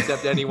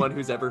 except anyone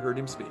who's ever heard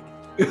him speak.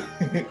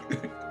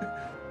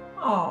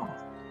 Oh.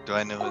 Do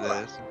I know who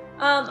that is?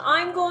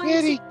 I'm going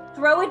Kitty. to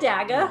throw a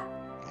dagger.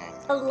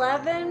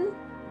 11.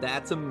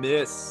 That's a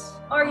miss.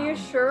 Are you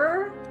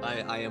sure? I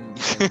am.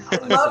 I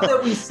love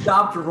that we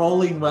stopped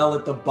rolling well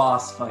at the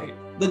boss fight.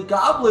 The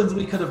goblins,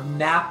 we could have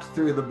napped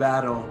through the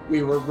battle.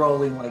 We were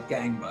rolling like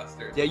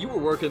gangbusters. Yeah, you were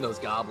working those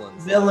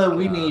goblins. Villa,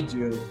 we need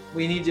you.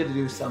 We need you to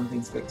do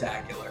something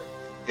spectacular.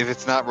 If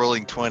it's not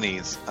rolling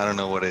 20s, I don't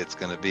know what it's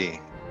going to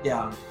be.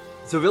 Yeah.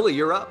 So, Villa,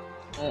 you're up.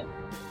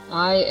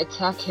 I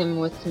attack him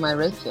with my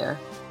rapier.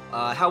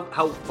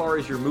 How far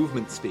is your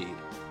movement speed?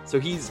 So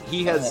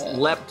he has Uh,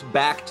 leapt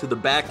back to the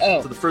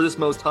Oh. to the furthest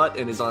most hut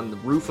and is on the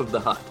roof of the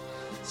hut.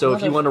 So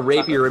if you want to Motherfucker.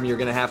 rapier him, you're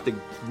gonna have to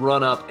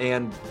run up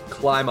and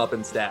climb up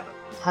and stab him.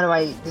 How do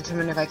I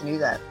determine if I can do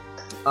that?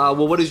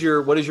 Well, what does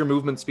your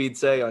movement speed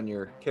say on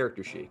your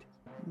character sheet?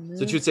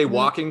 So it should say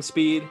walking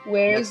speed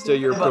Where next is to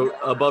your the-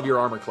 above your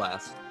armor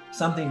class.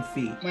 Something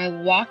feet. My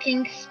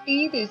walking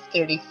speed is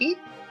 30 feet.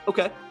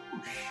 Okay.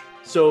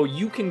 So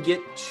you can get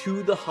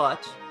to the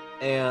hut,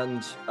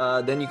 and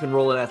then you can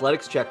roll an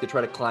athletics check to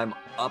try to climb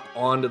up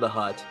onto the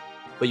hut,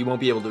 but you won't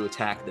be able to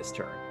attack this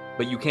turn.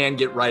 But you can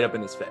get right up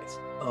in his face.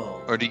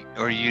 Oh. Or do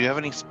you have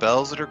any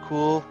spells that are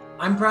cool?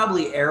 I'm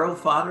probably arrow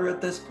fodder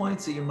at this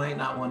point, so you might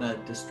not want to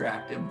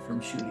distract him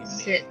from shooting me.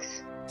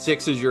 6.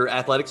 6 is your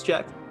athletics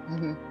check.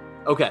 Mm-hmm.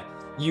 Okay.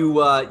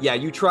 You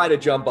you try to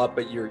jump up,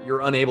 but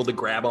you're unable to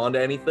grab onto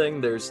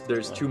anything. There's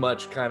too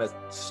much kind of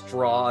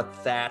straw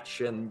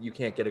thatch, and you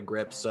can't get a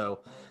grip. So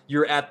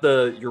you're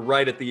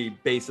right at the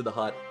base of the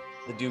hut.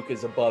 The Duke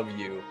is above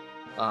you,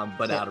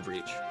 but out of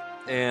reach.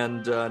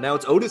 And now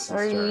it's Otis's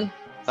turn.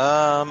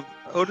 Sorry.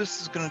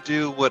 Otis is going to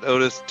do what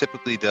Otis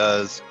typically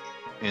does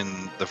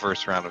in the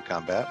first round of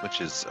combat,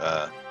 which is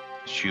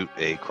shoot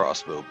a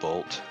crossbow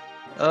bolt.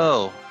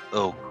 Oh,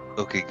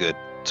 okay, good.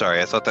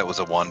 Sorry, I thought that was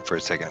a 1 for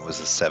a second. It was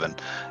a 7.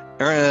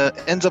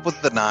 Ends up with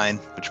the 9,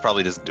 which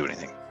probably doesn't do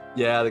anything.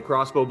 Yeah, the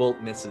crossbow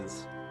bolt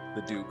misses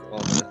the Duke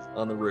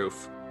on the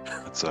roof.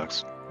 That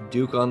sucks.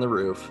 Duke on the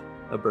roof,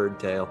 a bird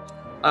tail.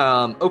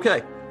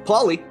 Okay,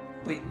 Polly.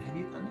 Wait, have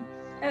you done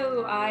it?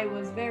 Oh, I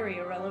was very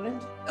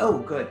irrelevant. Oh,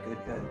 good.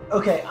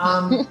 Okay,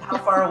 how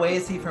far away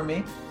is he from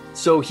me?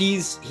 So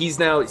he's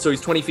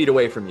 20 feet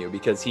away from you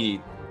because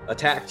he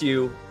attacked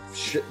you,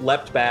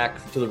 leapt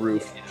back to the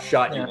roof,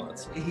 shot you Yeah.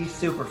 once. He's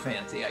super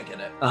fancy, I get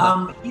it.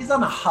 Uh-huh. He's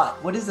on a hut.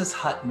 What is this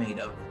hut made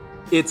of?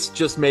 It's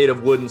just made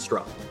of wood and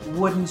straw.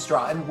 Wooden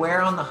straw. And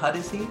where on the hut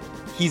is he?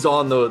 He's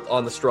on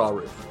the straw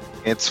roof.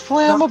 It's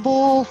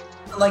flammable.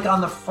 Like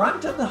on the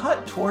front of the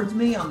hut, towards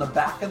me, on the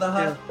back of the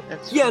hut?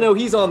 Yeah, no,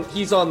 he's on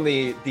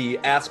the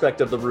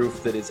aspect of the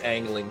roof that is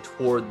angling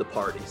toward the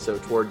party, so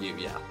toward you,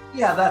 yeah.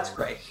 Yeah, that's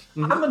great.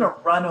 Mhm. I'm gonna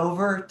run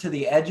over to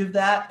the edge of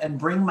that and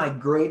bring my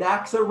great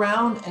axe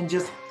around and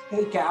just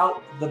take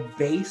out the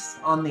base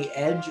on the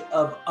edge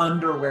of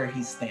under where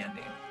he's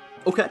standing.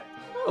 Okay.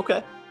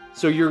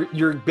 So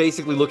you're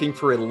basically looking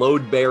for a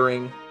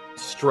load-bearing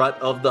strut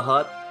of the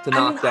hut to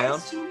knock I down?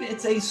 assume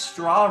it's a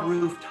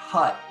straw-roofed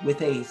hut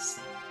with a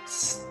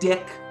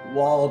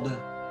stick-walled.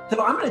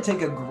 So I'm going to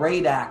take a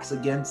great axe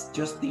against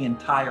just the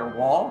entire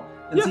wall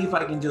and see if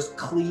I can just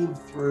cleave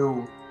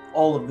through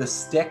all of the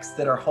sticks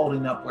that are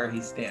holding up where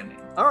he's standing.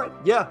 All right,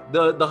 yeah.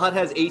 The hut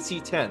has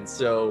AC 10,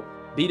 so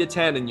beat a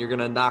 10 and you're going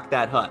to knock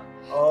that hut.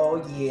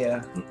 Oh,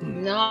 yeah.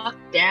 Knock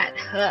that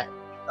hut.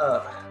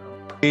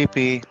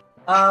 Creepy.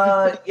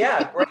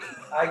 Yeah, great.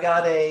 I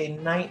got a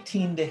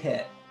 19 to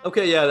hit.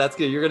 Okay, yeah, that's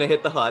good. You're going to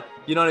hit the hut.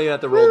 You don't even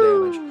have to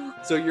roll damage.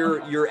 So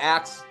your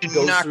axe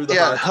goes Knock through the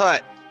that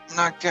hut. hut.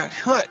 Knock that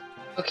hut.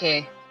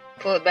 Okay,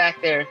 pull it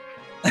back there.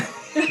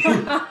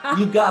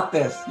 You got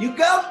this. You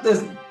got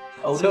this.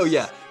 Oh, So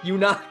yeah, you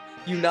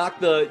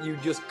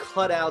just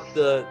cut out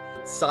the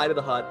side of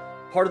the hut.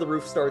 Part of the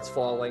roof starts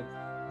falling.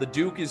 The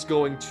Duke is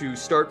going to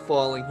start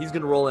falling. He's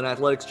going to roll an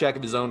athletics check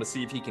of his own to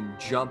see if he can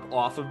jump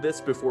off of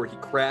this before he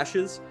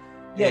crashes.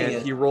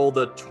 And he rolled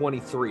a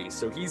 23.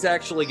 So he's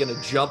actually going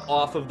to jump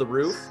off of the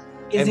roof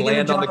Is and he gonna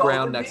land on the jump over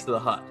ground me? next to the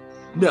hut.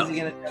 No,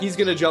 he's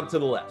going to jump to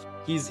the left.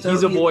 He's So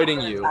he's avoiding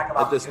gonna you attack him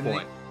at this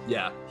opportunity? point.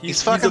 Yeah,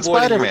 He's fucking avoiding you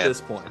Spider-Man. at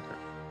this point.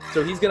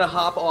 So he's going to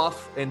hop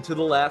off and to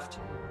the left,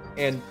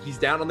 and he's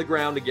down on the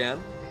ground again.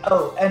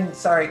 Oh, and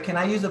sorry, can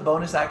I use a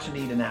bonus action to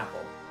eat an apple?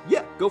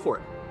 Yeah, go for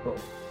it. Cool.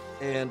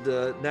 And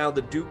now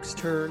the Duke's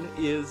turn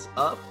is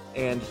up,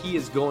 and he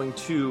is going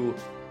to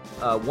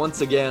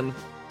once again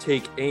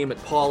take aim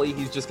at Polly.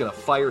 He's just going to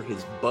fire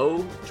his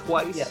bow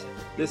twice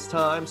this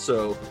time.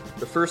 So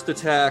the first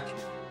attack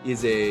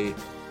is a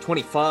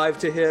 25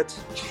 to hit.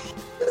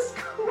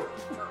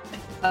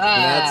 And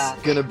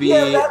that's going to be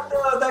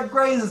that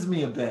grazes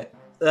me a bit.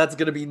 that's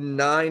going to be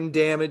 9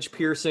 damage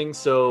piercing.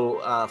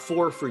 So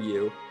 4 for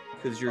you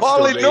because you're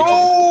Polly, still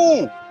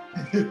raging.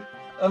 no!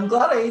 I'm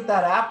glad I ate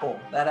that apple.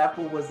 That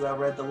apple was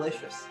red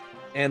delicious.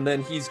 And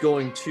then he's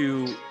going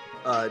to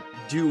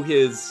do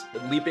his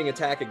leaping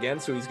attack again.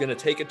 So he's going to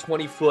take a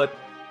 20-foot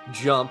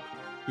jump.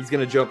 He's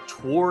going to jump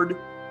toward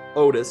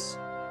Otis,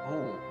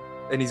 Oh.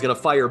 and he's going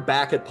to fire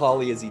back at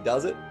Polly as he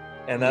does it.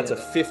 And that's a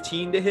Yeah.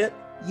 15 to hit.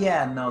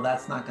 Yeah, no,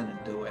 that's not gonna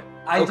do it.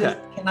 Okay.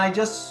 Can I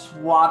just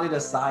swat it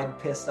aside,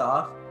 pissed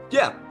off?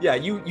 Yeah.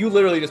 You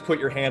literally just put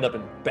your hand up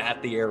and bat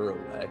the arrow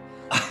away.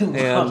 I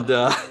And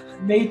love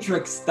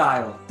Matrix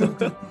style.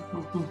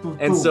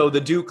 and so the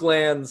Duke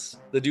lands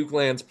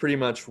pretty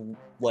much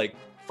like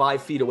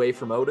 5 feet away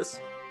from Otis.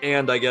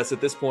 And I guess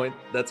at this point,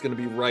 that's going to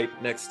be right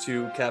next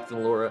to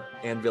Captain Laura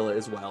and Villa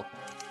as well.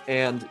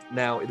 And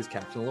now it is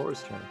Captain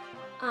Laura's turn.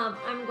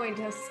 I'm going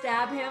to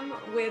stab him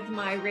with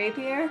my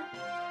rapier.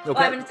 Okay.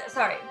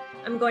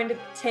 I'm going to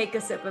take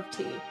a sip of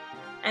tea,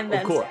 and then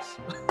Of course.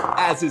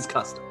 As is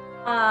custom.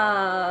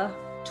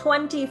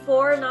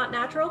 24, not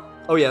natural.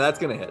 Oh, yeah, that's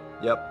going to hit.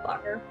 Yep.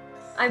 Fucker.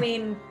 I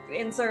mean,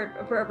 insert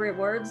appropriate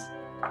words.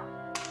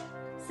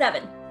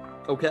 7.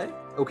 Okay.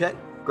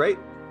 Great.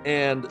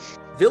 And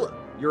Villa,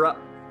 you're up.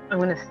 I'm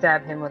gonna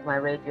stab him with my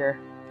rapier.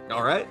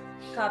 All right.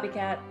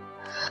 Copycat.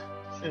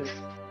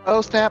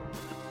 Oh, snap.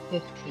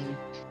 15.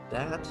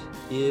 That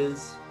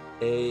is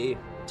a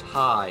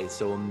tie,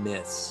 so a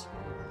miss.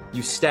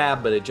 You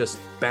stab, but it just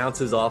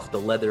bounces off the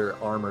leather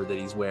armor that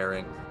he's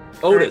wearing.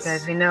 Otis. Alright,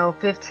 guys, we know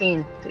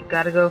 15.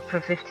 Gotta go for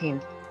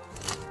 15.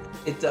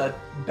 It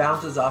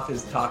bounces off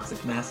his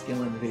toxic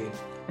masculinity.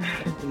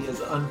 He is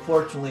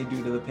unfortunately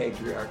due to the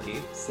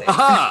patriarchy.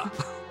 Aha!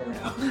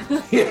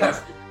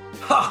 Yes.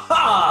 Ha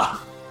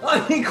ha!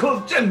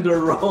 Unequal gender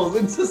roles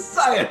in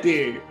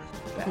society.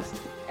 Bastard.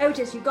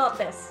 Otis, you got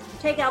this.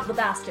 Take out the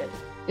bastard.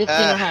 15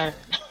 or higher.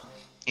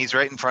 He's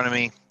right in front of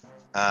me.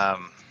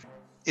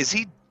 Is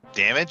he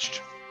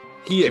damaged?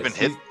 He is. been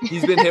hit?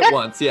 He's been hit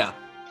once, yeah.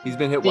 He's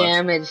been hit once.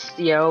 Damaged,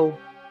 yo.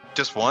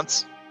 Just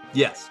once?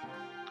 Yes.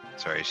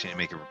 Sorry, I just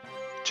need to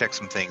check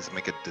some things and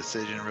make a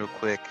decision real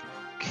quick.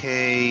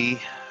 Okay.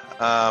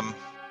 I'm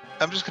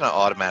just gonna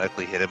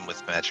automatically hit him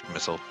with magic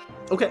missile.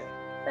 Okay.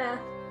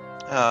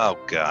 Oh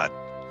god.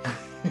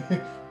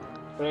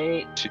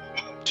 Great.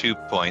 2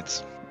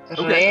 points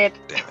Great.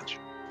 damage.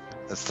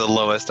 That's the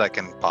lowest I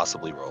can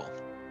possibly roll.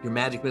 Your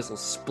magic missile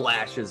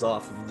splashes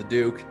off of the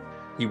Duke.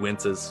 He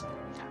winces.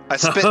 I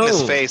spit in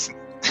his Oh. face and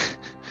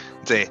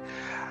say,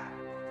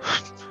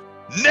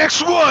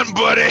 "Next one,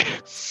 buddy."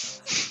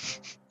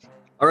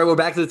 All right, we're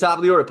back to the top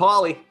of the order.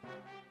 Polly.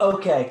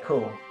 Okay,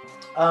 cool.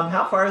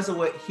 How far is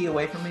he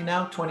away from me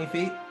now? 20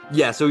 feet?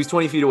 Yeah, so he's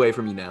 20 feet away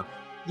from you now.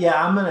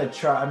 Yeah,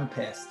 I'm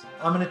pissed.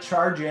 I'm gonna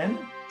charge in.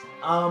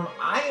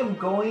 I am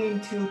going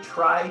to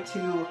try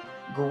to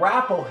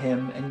grapple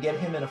him and get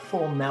him in a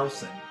full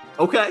Nelson.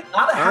 Okay.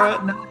 Not a All half,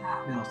 right. not a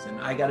half Nelson.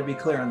 I got to be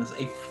clear on this.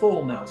 A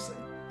full Nelson.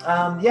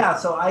 Yeah.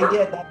 So I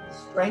get that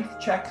strength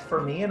check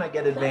for me, and I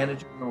get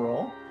advantage on the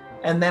roll.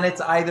 And then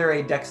it's either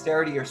a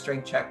dexterity or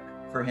strength check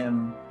for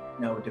him.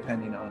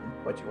 Depending on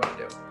what you want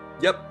to do.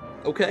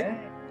 Yep. Okay.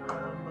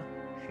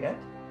 Shit.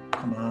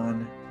 Come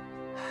on.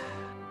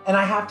 And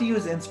I have to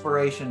use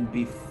inspiration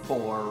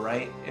before,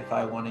 right? If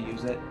I want to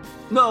use it.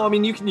 No, I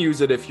mean, you can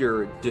use it if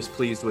you're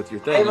displeased with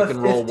your I thing. have You a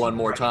can roll 15 one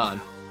more right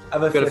time. I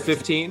have Got a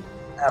 15?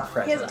 at His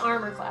present.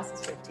 armor class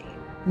is 15.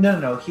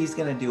 No, he's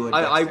gonna do it.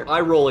 I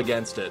roll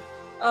against it.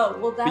 Oh,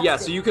 well, that's But yeah,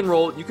 good. so you can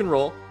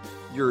roll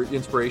your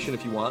inspiration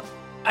if you want.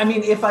 I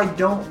mean, if I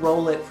don't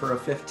roll it for a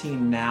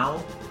 15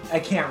 now, I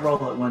can't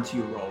roll it once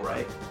you roll,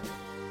 right?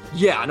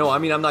 Yeah, no, I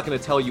mean, I'm not going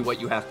to tell you what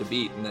you have to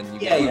beat, and then you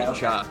get another okay.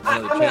 shot, I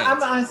another mean,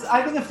 chance.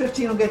 I think a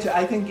 15 will get you.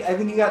 I think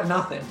you got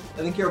nothing. I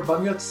think you're a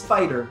bum. You're a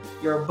spider.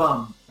 You're a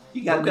bum.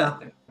 You got Okay.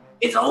 nothing.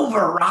 It's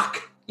over,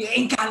 Rock. You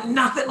ain't got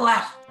nothing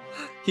left.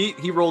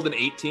 He rolled an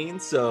 18,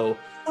 so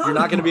you're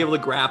not going to be able to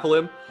grapple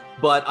him.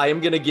 But I'm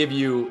going to give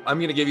you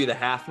the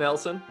half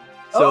Nelson.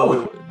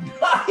 So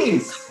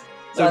Nice. so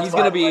That's he's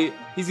going why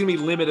to be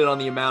limited on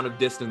the amount of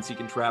distance he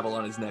can travel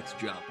on his next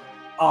jump.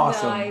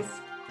 awesome. Nice.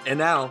 And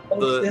now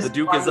This the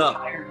Duke is up.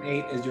 Iron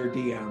Nate is your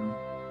DM.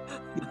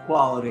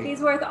 Quality.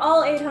 He's worth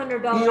all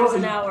 $800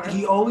 an hour.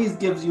 He always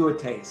gives you a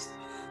taste.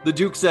 The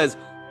Duke says,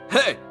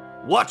 "Hey,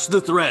 watch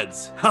the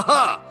threads,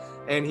 haha!"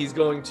 And he's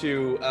going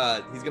to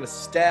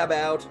stab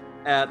out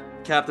at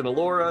Captain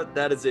Alora.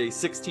 That is a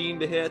 16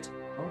 to hit.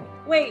 Oh,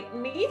 Wait,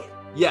 me?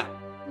 Yeah,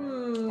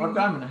 I've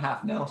got him in a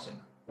half Nelson.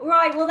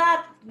 Right, well,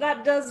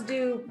 that does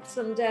do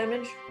some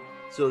damage.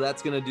 so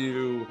that's gonna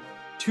do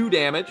 2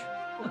 damage,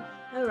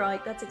 All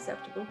right, that's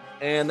acceptable.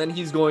 and then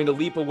he's going to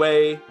leap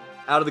away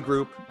out of the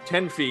group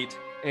 10 feet,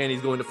 and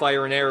he's going to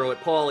fire an arrow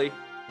at Polly,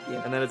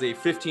 Yeah. and that is a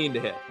 15 to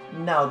hit.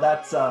 No,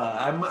 that's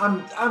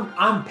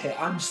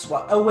I'm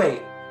swap. Oh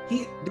wait,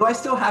 do I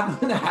still have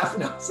him in a half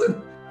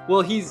Nelson?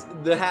 Well,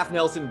 the half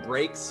Nelson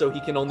breaks, so he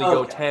can only go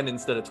Okay. 10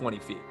 instead of 20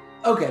 feet.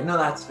 Okay, no,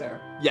 that's fair.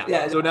 Yeah.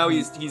 Yeah, So now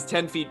he's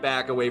 10 feet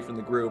back away from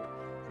the group,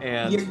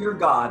 and You're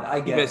God. I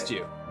he get missed it.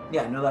 you.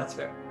 Yeah, no, that's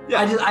fair.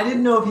 Yeah. I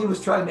didn't know if he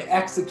was trying to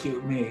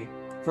execute me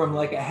from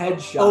like a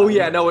headshot. Oh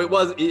yeah, no, it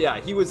was. Yeah,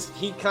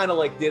 he kind of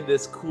like did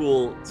this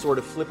cool sort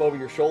of flip over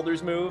your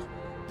shoulders move,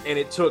 and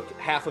it took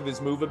half of his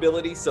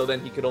movability, so then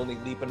he could only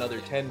leap another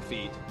 10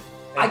 feet.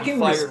 And I he can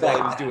fired respect while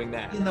he was that. doing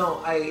that. You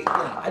know,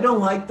 I don't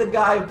like the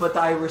guy, but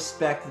I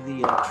respect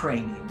the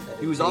training. that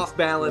He it was takes. off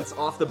balance,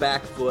 off the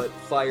back foot,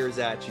 fires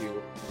at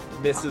you,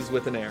 misses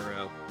with an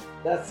arrow,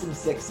 That's some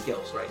sick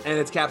skills, right? and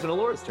it's Captain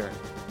Alora's turn.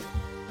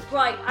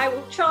 Right, I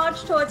will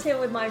charge towards him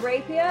with my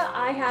rapier.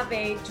 I have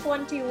a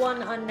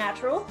 21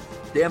 unnatural.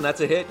 Damn,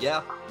 that's a hit.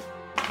 Yeah.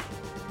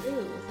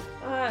 Ooh.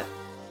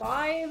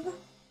 5.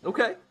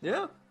 Okay.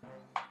 Yeah.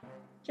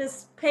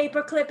 Just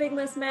paper clipping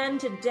this man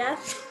to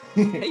death.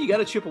 Hey, you got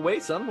to chip away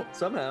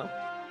somehow.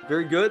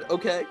 Very good.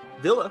 Okay,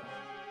 Villa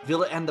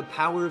and the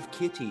power of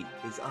Kitty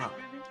is up.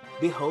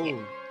 Behold.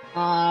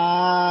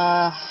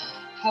 How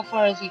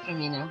far is he from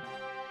me now?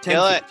 10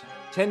 Kill feet. it.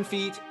 10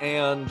 feet,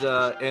 and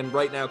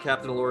right now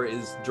Captain Alora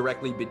is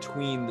directly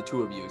between the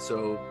two of you.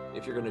 So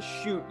if you're gonna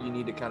shoot, you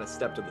need to kind of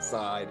step to the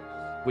side,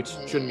 which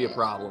shouldn't be a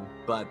problem.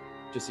 But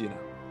just so you know.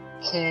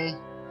 Okay,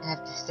 I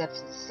have to step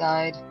to the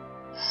side.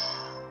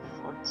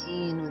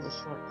 14 with a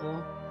short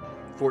bow.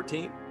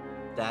 14,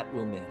 that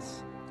will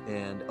miss.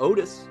 And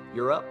Otis,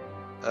 you're up.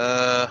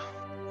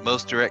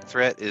 Most direct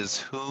threat is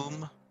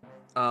whom?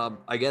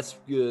 I guess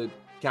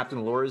Captain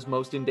Alora is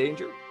most in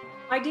danger.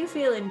 I do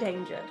feel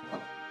endangered.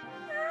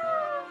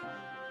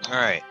 All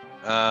right.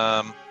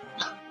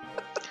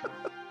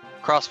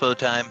 Crossbow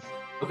time.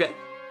 Okay.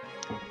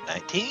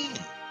 19.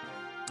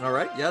 All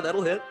right. Yeah,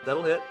 that'll hit.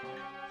 That'll hit.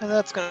 And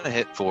that's gonna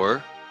hit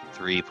for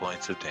 3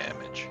 points of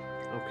damage.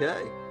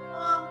 Okay.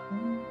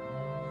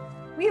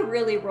 We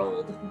really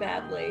rolled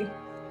badly.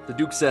 The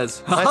Duke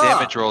says, My "Ha-ha!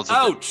 damage rolls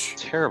have been Ouch!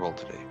 terrible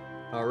today.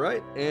 All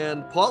right.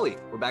 And Polly,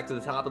 we're back to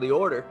the top of the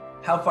order.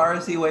 How far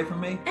is he away from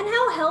me? And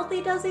how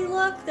healthy does he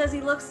look? Does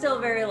he look still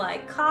very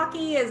like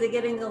cocky? Is he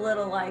getting a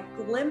little like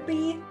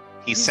limpy?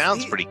 He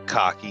sounds pretty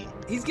cocky.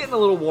 He's getting a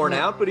little worn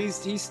out, but he's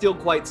still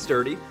quite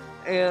sturdy.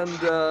 And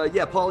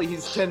yeah, Polly,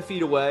 he's 10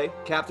 feet away.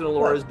 Captain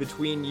Alora is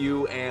between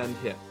you and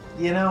him.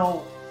 You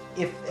know,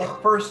 if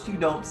at first you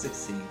don't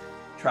succeed,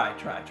 try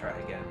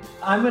again.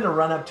 I'm gonna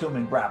run up to him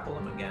and grapple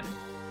him again.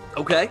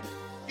 Okay.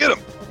 Get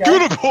him! Okay?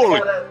 Get him, Polly!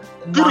 Got a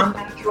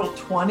non-natural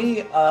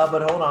 20,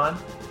 but hold on.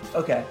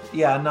 Okay,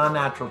 yeah,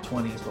 non-natural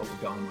 20 is what we're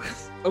going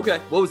with. Okay.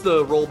 What was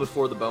the roll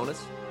before the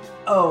bonus?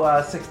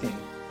 Oh, 16.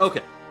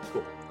 Okay.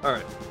 Cool. All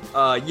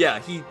right. Yeah,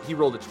 he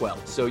rolled a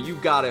 12. So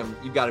you've got him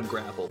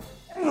grappled.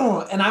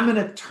 And I'm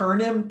gonna turn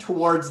him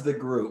towards the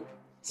group.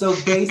 So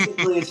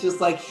basically, it's just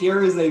like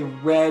here is a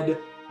red.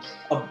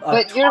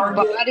 But your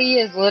target. body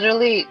is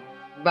literally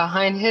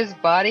behind his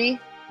body.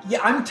 Yeah,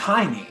 I'm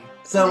tiny.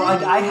 So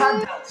like I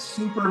had to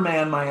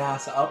Superman my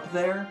ass up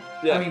there.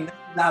 Yeah. I mean,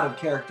 not of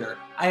character.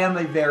 I am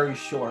a very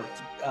short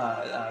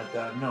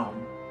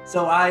gnome.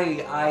 So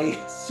I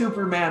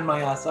Superman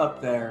my ass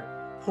up there,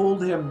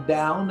 pulled him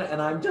down,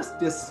 and I'm just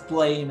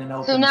displaying an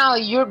open. So now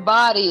your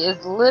body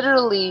is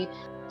literally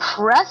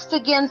pressed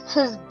against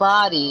his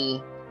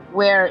body,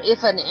 where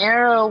if an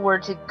arrow were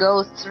to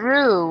go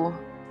through,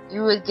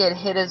 you would get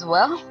hit as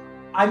well.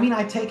 I mean,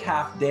 I take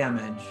half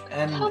damage,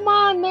 and Come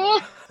on, man.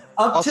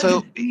 Up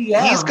Also, to the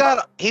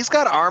DM. he's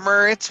got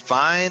armor. It's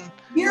fine.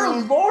 Dear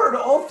Lord,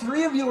 all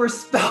three of you are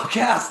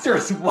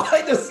spellcasters.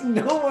 Why does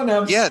no one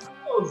have Yeah.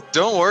 spells?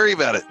 Don't worry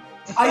about it.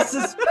 I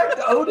suspect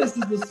Otis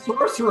is a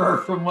sorcerer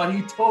from what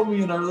he told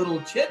me in our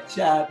little chit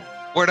chat.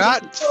 We're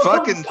not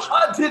fucking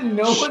God, did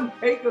no one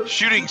take a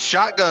shooting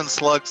shotgun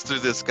slugs through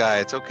this guy.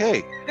 It's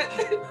okay.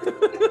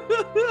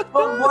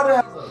 But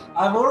whatever.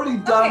 I've already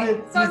done Okay,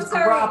 it. so I'm He's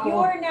sorry, grappled. you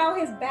are now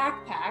his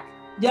backpack.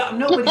 Yeah,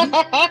 no, but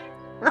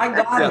I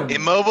got him.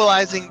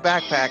 Immobilizing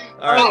backpack.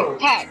 All right. Oh.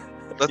 Pack.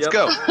 Let's Yep.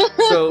 go.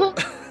 So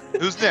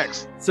Who's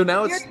next?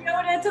 now You're it's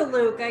Yoda to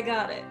Luke, I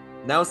got it.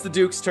 the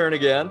Duke's turn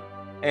again,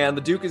 and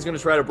the Duke is going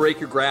to try to break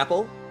your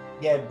grapple.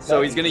 Yeah,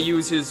 So he's going to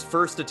use his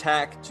first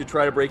attack to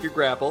try to break your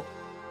grapple.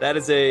 That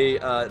is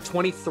a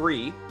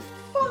 23.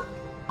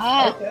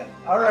 Ah, Okay.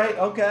 All right.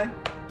 Okay.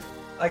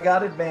 I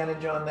got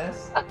advantage on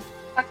this.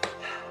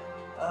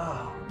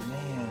 Oh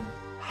man,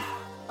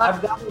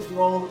 I've got to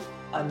roll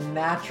a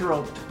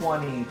natural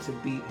 20 to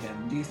beat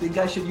him. Do you think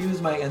I should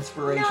use my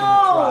inspiration to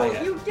try No,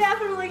 it? you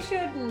definitely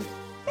shouldn't.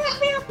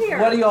 Get me up here.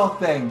 What do y'all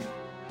think?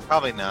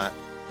 Probably not.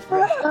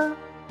 I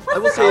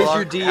will say as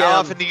your DM. How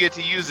often do you get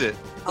to use it?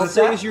 I'll What's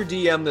say that? as your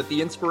DM that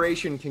the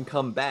inspiration can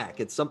come back.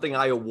 It's something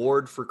I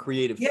award for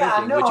creative Yeah,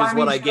 thinking, no, which is I what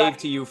mean, I should gave I-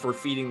 to you for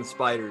feeding the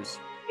spiders.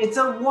 It's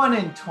a 1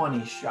 in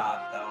 20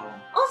 shot, though.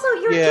 Also,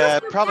 you're Yeah,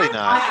 just a probably backpack.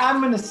 not. I'm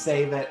gonna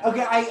save it.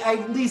 Okay, I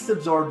at least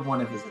absorbed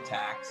one of his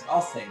attacks.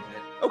 I'll save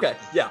it. Okay,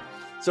 yeah.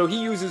 So he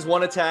uses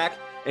one attack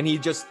and he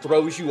just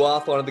throws you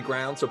off onto the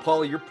ground. So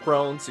Paulie, you're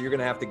prone, so you're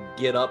gonna have to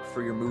get up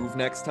for your move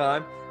next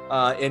time.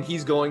 And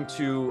he's going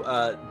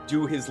to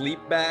do his leap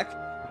back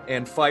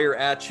and fire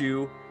at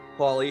you,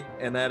 Paulie.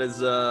 And that is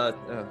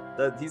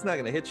he's not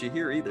gonna hit you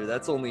here either.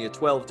 That's only a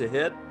 12 to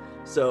hit.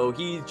 So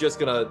he's just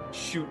gonna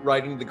shoot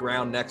right into the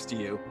ground next to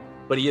you,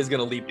 but he is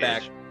gonna leap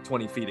back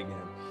 20 feet again.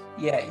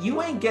 Yeah,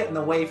 you ain't getting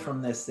away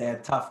from this,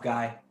 tough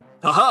guy.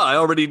 Haha, I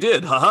already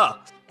did. Haha.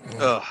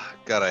 Oh,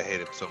 God, I hate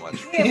him so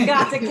much. We have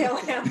got to kill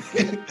him.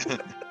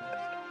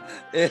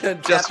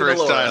 And Just for Captain his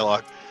Alora.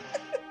 dialogue.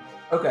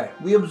 Okay,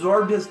 we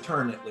absorbed his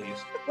turn at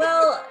least.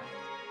 Well,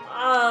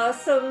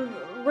 some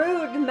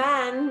rude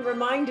man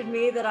reminded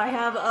me that I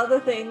have other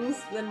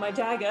things than my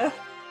dagger.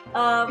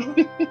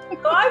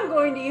 So I'm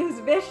going to use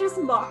vicious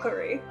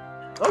mockery.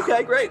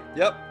 Okay, great.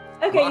 Yep.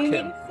 Okay, Mock you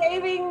him. need a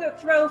saving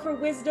throw for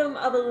wisdom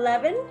of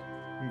 11.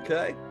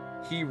 Okay.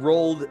 He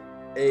rolled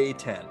a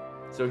 10.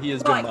 So he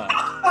is Right. good mine.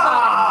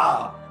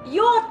 Ah!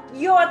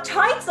 Your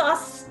tights are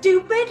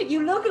stupid.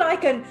 You look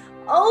like an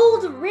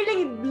old,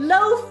 really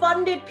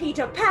low-funded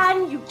Peter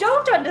Pan. You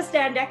don't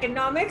understand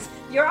economics.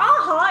 Your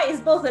aha is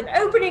both an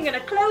opening and a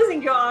closing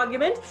to your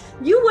argument.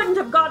 You wouldn't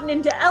have gotten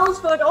into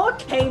Ellsford or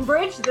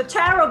Cambridge, the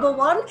terrible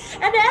one.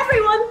 And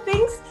everyone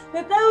thinks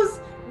that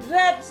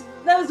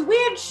those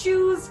weird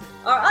shoes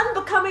are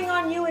unbecoming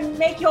on you and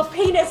make your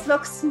penis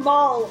look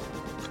small.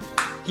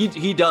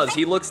 He does.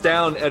 He looks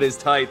down at his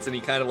tights and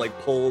he kind of like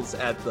pulls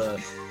at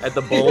the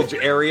bulge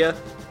area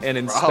and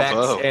inspects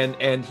Bravo.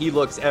 and he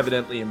looks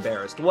evidently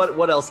embarrassed.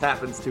 What else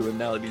happens to him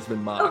now that he's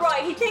been mocked? Oh,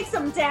 right, he takes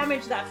some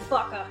damage, that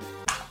fucker.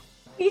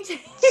 He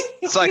takes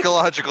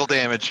Psychological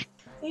damage.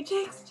 He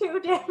takes 2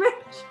 damage.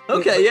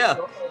 Okay, yeah.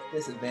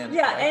 Disadvantage.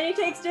 Yeah, right? and he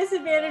takes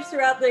disadvantage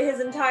throughout his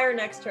entire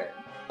next turn.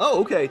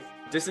 Oh, okay.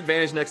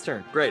 Disadvantage next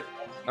turn. Great.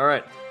 All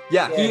right.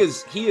 Yeah, Yeah.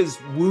 he is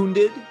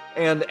wounded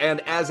and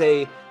as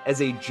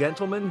a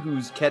gentleman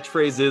whose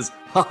catchphrase is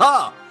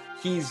haha,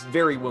 he's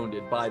very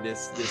wounded by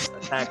this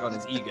attack on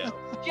his ego.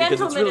 Because it's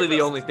Gentleman really is the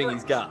a only thing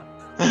he's stretch.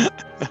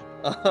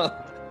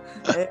 got.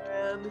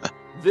 And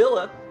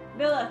Villa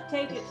Villa,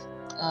 take it.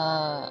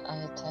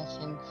 I attack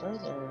him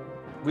further.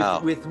 with Oh.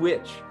 with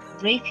which?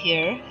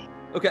 Rapier.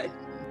 Okay.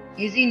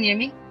 Is he near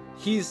me?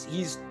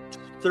 He's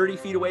 30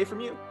 feet away from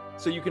you,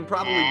 so you can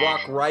probably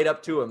walk right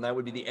up to him. That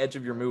would be the edge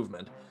of your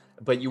movement,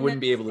 but you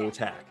wouldn't be able to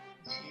attack.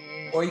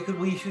 Or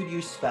we should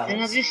use spells.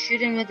 Then I'll just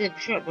shoot him with a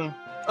short bow.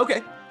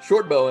 Okay,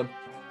 short bow him.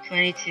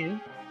 22.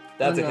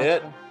 That's a Oh, no.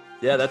 hit.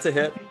 Yeah, that's a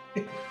hit.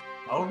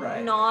 All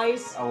right.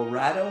 Nice. All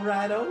right, all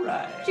right, all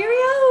right.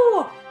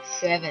 Cheerio!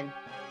 7.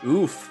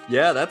 Oof.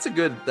 Yeah, that's a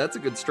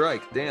good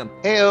strike. Damn.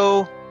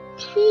 Heyo.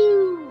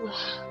 Phew.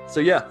 So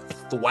yeah,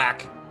 the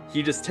whack.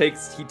 He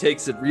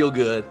takes it real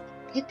good.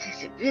 It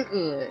takes it real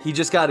good. He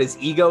just got his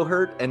ego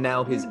hurt, and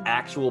now his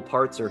actual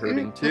parts are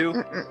hurting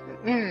too.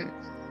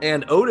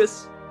 And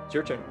Otis, it's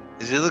your turn.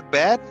 Does he look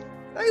bad?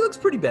 He looks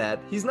pretty bad.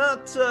 He's not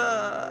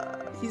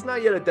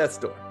yet at death's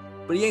door,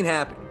 but he ain't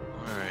happy.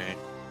 All right.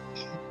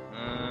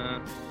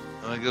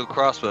 I'm gonna go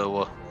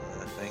crossbow.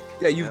 I think.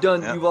 Yeah,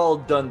 Yep. you've all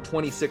done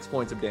 26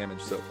 points of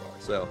damage so far.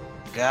 So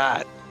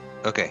God.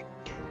 Okay.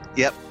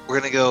 Yep. We're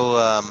gonna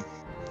go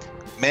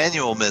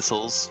manual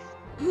missiles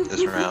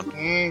this round.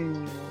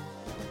 And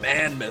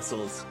man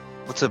missiles.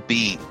 What's a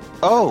B?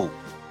 Oh.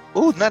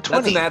 Ooh, not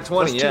 20. That's a nat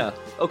 20. Plus Yeah.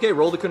 Okay,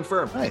 roll to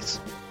confirm. 2. Nice.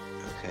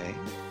 Okay.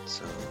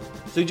 So.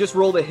 So you just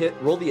roll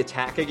the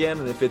attack again,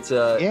 and if it's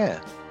Yeah.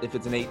 if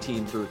it's an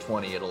 18 through a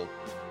 20, it'll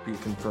be a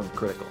confirmed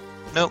critical.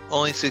 Nope.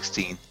 Only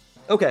 16.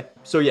 Okay,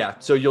 so yeah,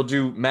 so you'll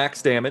do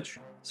max damage.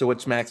 So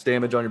what's max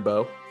damage on your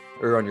bow?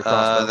 Or on your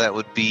crossbow? That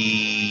would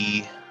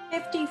be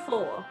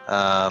 54.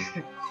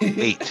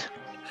 8.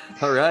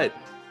 All right.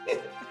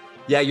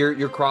 Yeah,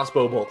 your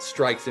crossbow bolt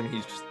strikes him.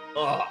 He's just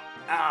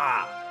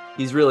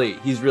He's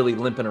really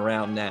limping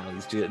around now.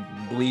 He's just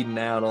bleeding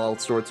out all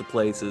sorts of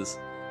places.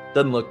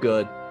 Doesn't look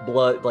good.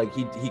 Blood, like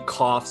he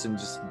coughs and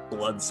just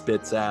blood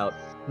spits out.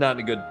 Not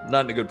in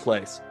a good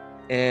place.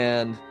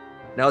 And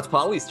now it's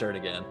Polly's turn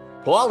again.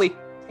 Polly.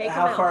 Take him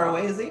How out. far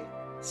away is he?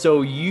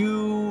 So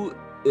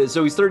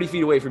he's 30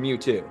 feet away from you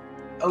too.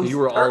 Oh, You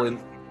were all in.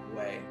 30 feet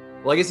away.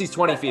 Well, I guess he's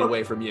 20 feet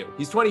away from you.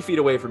 He's 20 feet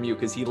away from you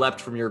because he leapt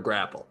from your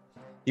grapple.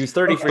 He was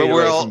 30 Okay. feet But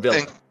we're away all from Bill.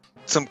 in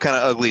some kind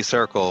of ugly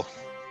circle.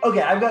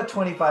 Okay, I've got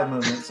 25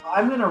 movement, so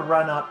I'm gonna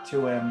run up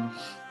to him.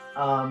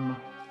 I'm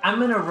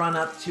gonna run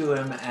up to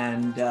him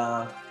and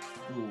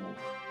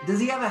does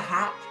he have a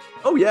hat?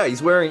 Oh yeah,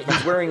 he's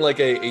wearing like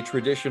a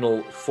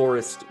traditional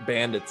forest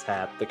bandit's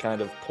hat, the kind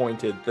of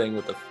pointed thing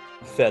with the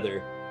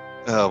feather.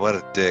 Oh, what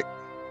a dick.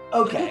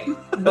 Okay.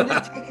 Would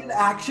it take an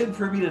action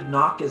for me to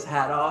knock his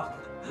hat off?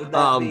 Would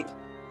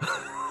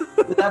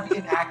that be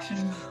an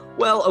action?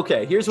 Well,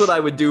 okay, here's what I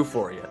would do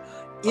for you.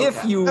 If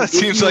Okay. you That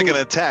seems like an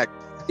an attack.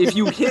 if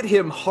you hit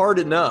him hard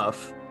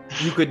enough,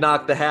 you could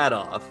knock the hat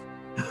off.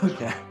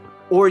 Okay.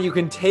 Or you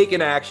can take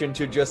an action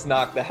to just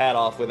knock the hat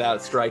off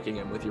without striking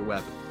him with your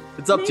weapon.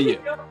 It's up to Maybe you.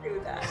 Don't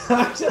do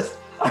that.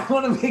 I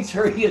want to make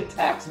sure he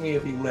attacks me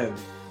if he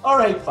lives. All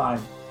right,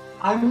 fine.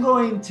 I'm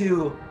going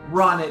to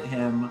run at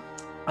him.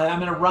 I'm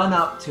going to run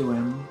up to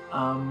him.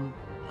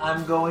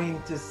 I'm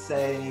going to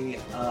say,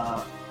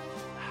 oh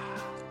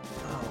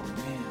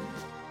man.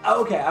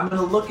 Okay, I'm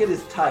going to look at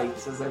his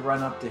tights as I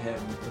run up to him.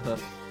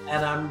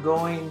 And I'm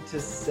going to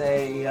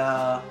say,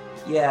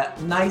 yeah,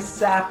 nice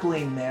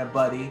sapling there,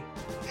 buddy.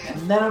 And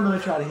then I'm going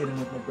to try to hit him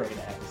with my great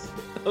axe.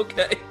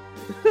 Okay.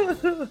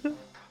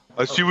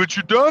 I see what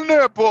you done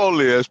there,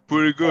 Paulie. That's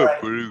pretty good. All right,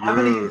 Pretty I'm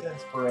going to good. use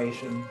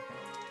inspiration.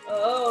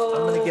 Oh.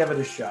 I'm going to give it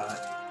a shot.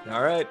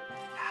 All right.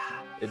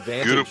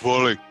 Advantage. Get him,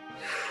 Paulie.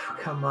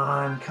 Come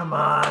on, come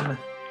on.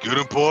 Get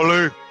him,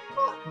 Paulie.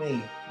 Fuck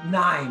me.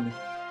 9.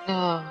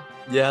 Oh,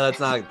 Yeah, that's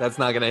not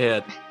gonna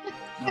hit.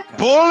 Okay.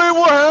 Paulie,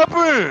 what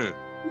happened?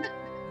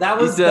 That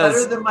was He says-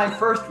 better than my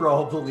first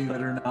roll, believe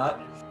it or not.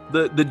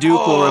 The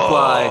Duke will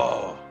reply,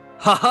 Oh.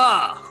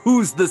 "Haha,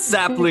 who's the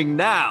sapling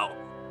now?"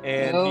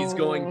 And he's No.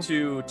 going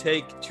to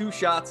take 2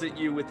 shots at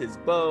you with his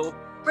bow.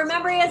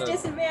 Remember, he has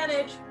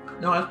disadvantage.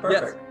 No, that's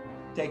perfect.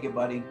 Take it,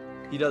 buddy.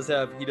 He does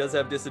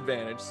have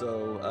disadvantage,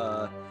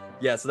 so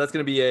yeah, so that's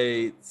gonna be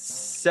a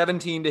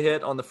 17 to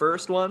hit on the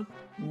first one.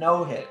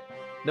 No hit.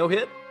 No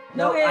hit?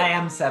 No, No hit. I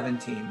am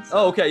 17. so-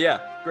 Oh, okay, yeah,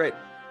 great.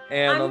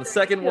 And I'm on the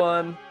second 32.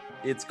 one,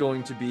 it's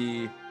going to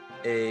be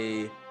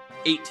a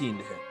 18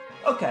 to hit.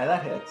 Okay,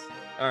 that hits.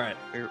 All right.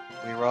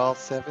 We were all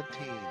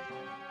 17.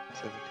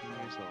 17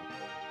 years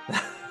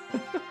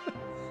old.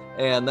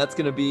 And that's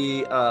gonna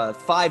be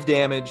 5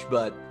 damage,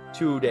 but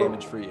 2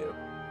 damage for you.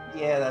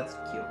 Yeah, that's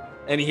cute.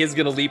 And he is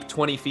gonna leap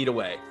 20 feet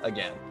away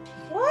again.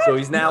 What? So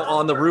he's now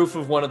on the roof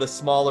of one of the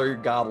smaller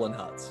goblin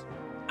huts.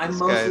 I'm This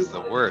mostly guy's the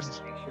gonna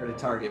worst. Make sure to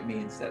target me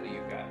instead of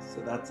you guys.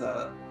 So that's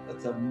a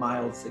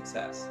mild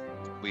success.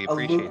 We A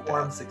appreciate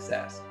lukewarm that.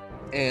 success.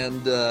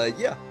 And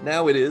yeah,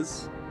 now it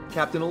is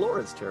Captain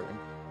Alora's turn.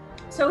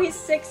 So he's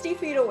 60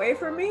 feet away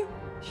from me?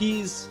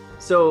 He's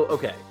so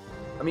okay.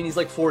 I mean, he's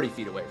like 40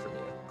 feet away from you,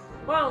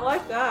 Well, I don't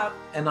like that.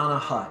 And on a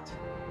hut.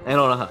 and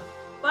on a hut.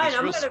 Fine, He's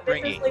I'm real going to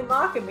springy. viciously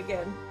mock him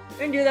again.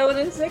 And do that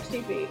within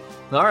 60 feet.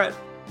 All right,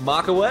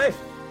 mock away.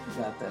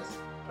 You got this.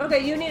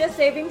 Okay, you need a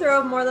saving throw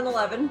of more than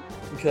 11.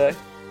 Okay,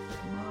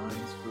 Come on,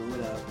 screw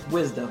it up.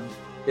 Wisdom.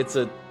 it's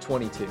a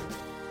 22.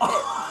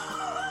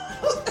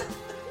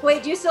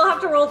 Wait, do you still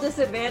have to roll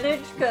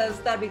disadvantage? Because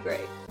that'd be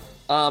great.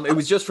 It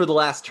was just for the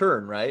last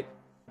turn, right?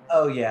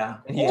 Oh yeah.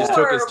 And he just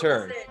took his Or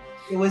turn. was it-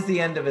 It was the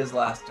end of his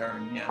last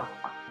turn, yeah.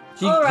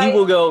 He All right.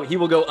 will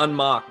go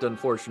unmocked,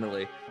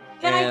 unfortunately.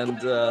 Can And, I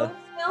still?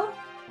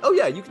 Oh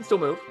yeah, you can still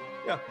move.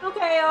 Yeah,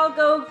 Okay, I'll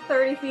go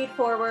 30 feet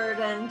forward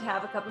and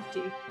have a cup of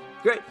tea.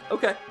 great.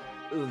 Okay,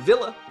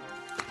 Villa.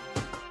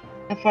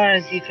 how far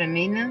is he from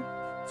me now?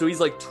 So he's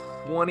like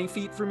 20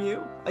 feet from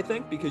you, I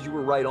think, because you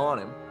were right on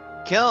him.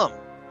 Kill him.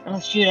 I'll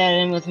shoot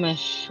at him with my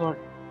short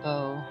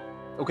bow.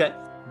 Okay,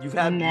 you've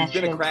been a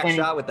Natural crack 20.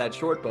 shot with that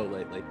short bow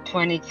lately.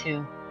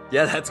 22.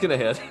 Yeah, that's gonna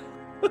hit.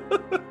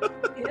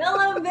 Kill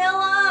him,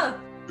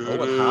 Villa!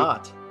 Rolling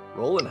hot.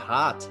 Rolling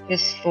hot.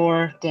 Just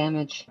 4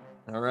 damage.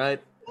 All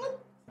right.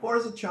 4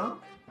 is a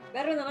chunk.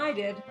 Better than I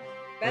did. Better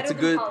That's a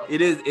than good. Polly.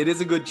 It is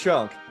a good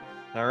chunk.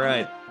 All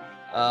right.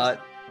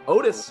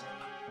 Otis.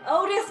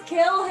 Otis,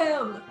 kill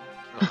him!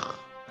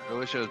 I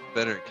wish I was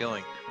better at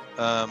killing.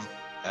 I'm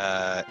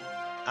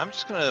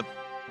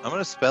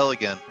gonna spell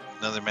again.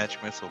 Another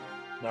magic missile.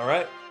 All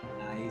right.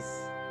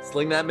 Nice.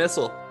 Sling that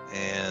missile.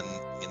 And,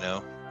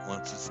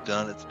 once it's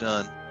done, it's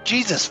done.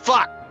 Jesus,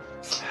 fuck!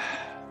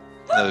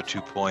 Another 2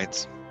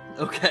 points.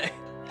 Okay.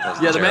 That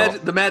was Yeah, terrible.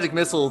 the magic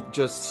missile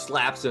just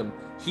slaps him.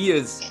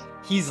 He's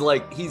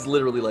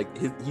literally like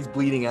he's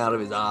bleeding out of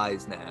his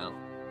eyes now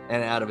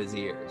and out of his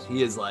ears.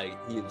 He is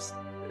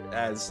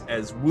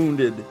as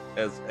wounded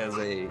as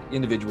a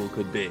individual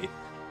could be.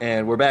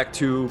 And we're back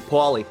to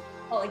Paulie.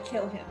 I'll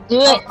kill him. Do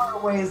How it. far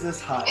away is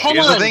this hut? Come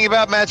Here's on. the thing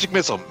about magic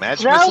missile.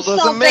 Magic Throw missile doesn't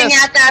something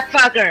miss. at that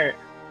fucker.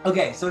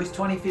 Okay, so he's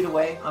 20 feet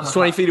away. On It's the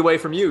 20 hut. feet away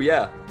from you,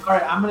 yeah. All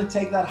right, I'm gonna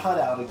take that hut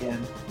out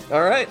again.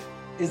 All right.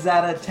 Is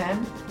that a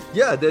 10?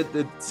 Yeah,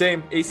 the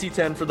same AC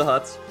 10 for the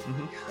huts.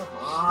 Come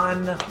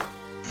on.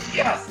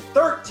 Yes,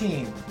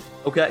 13.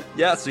 Okay,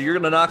 yeah, so you're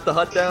going to knock the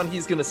hut down.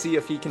 He's going to see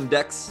if he can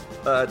dex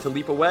to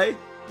leap away.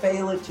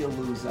 Fail it, you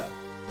lose it.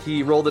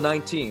 He rolled a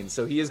 19,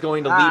 so he is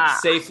going to leap Ah.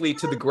 safely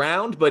to the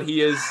ground, but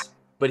he is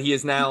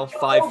now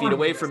 5 feet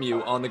away from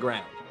you on the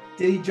ground.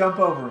 Did he jump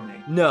over me?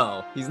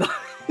 No, he's not.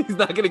 He's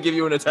not going to give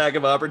you an attack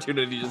of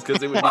opportunity just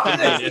because it would be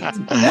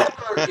convenient.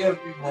 Never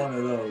give me one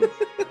of those.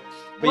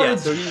 But yeah,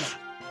 so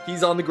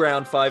he's on the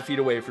ground 5 feet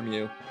away from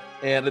you,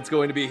 and it's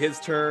going to be his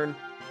turn.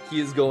 He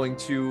is going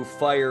to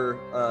fire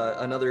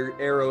another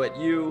arrow at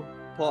you,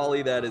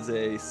 Paulie. That is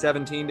a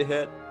 17 to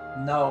hit.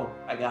 No,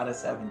 I got a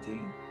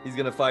 17. He's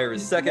going to fire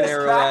his You second missed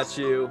arrow that. at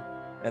you,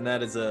 and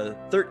that is a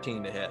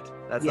 13 to hit.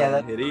 That's Yeah,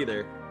 not going to hit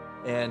either.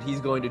 And he's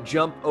going to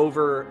jump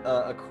over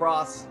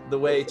across the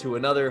way to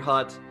another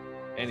hut,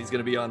 and he's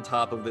going to be on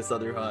top of this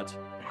other hut.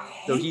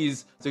 So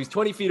he's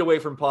 20 feet away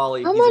from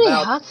Paulie. How he's many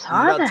about, huts he's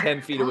are about there?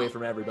 10 feet away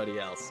from everybody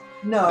else.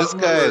 No, This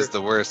guy is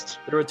the worst.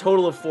 There are a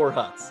total of 4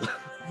 huts.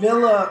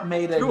 Villa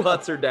made a 2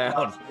 huts are down.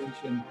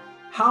 observation.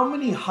 How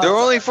many huts? There are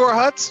only are 4 there?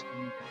 huts?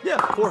 Yeah,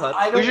 4 huts.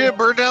 I We don't should have know.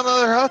 burned down the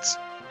other huts.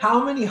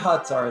 How many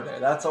huts are there?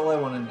 That's all I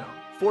want to know.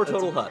 4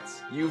 total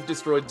huts. You've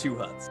destroyed 2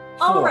 huts.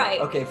 All 4. right.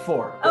 Okay,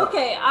 4. Go.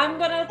 Okay, I'm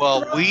gonna.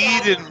 Well, throw we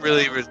that- didn't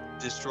really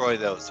destroy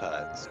those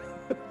huts.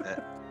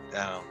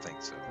 I don't think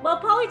so. Well,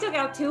 Polly took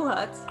out 2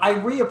 huts I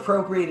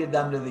reappropriated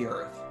them to the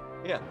earth.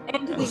 Yeah.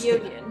 and to the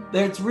Union.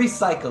 It's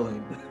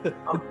recycling.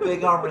 I'm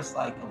big on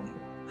recycling.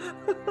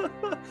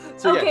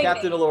 So yeah, Okay.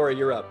 Captain Alora,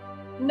 you're up.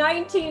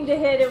 19 to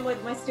hit him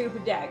with my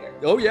stupid dagger.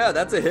 Oh yeah,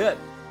 that's a hit.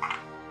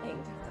 Thank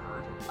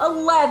God.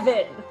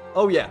 11.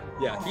 Oh yeah.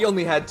 He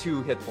only had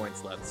 2 hit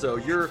points left. So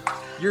your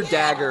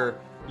dagger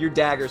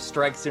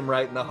strikes him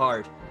right in the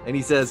heart, and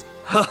he says,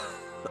 "Huh,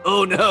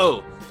 "Oh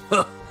no!"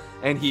 Huh,"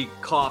 and he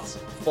coughs,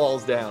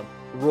 falls down,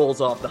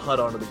 rolls off the hut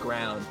onto the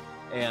ground,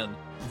 and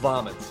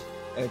vomits,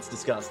 and it's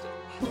disgusting.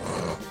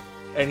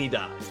 And he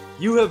dies.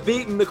 You have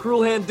beaten the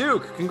Cruel Hand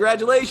Duke.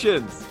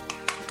 Congratulations!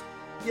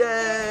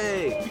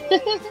 Yay!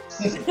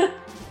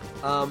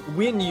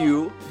 When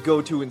you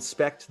go to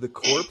inspect the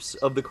corpse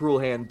of the Cruel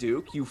Hand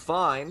Duke, you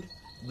find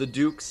the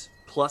Duke's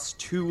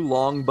 +2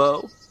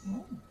 longbow,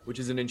 which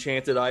is an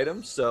enchanted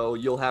item. So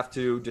you'll have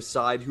to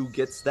decide who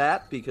gets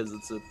that because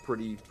it's a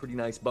pretty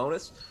nice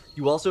bonus.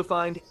 You also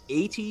find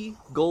 80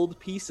 gold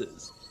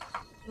pieces.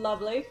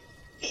 Lovely.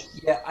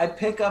 Yeah, I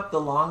pick up the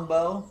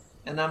longbow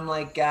and I'm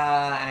like,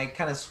 I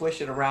kind of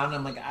swish it around.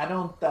 I'm like, I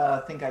don't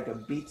think I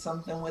could beat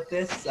something with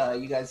this.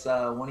 You guys,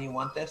 when do you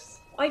want this?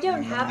 I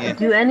don't have Yeah. to.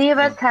 Do any of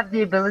us have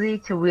the ability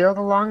to wield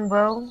a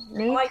longbow,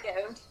 Nate? I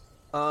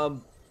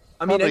don't.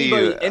 I mean, Probably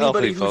you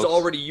anybody elfy who's folks.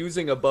 already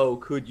using a bow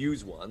could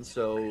use one.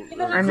 So I mean,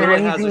 Villa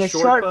I'm has using a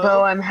short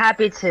bow. I'm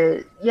happy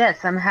to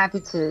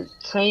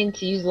train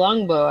to use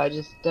longbow. I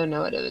just don't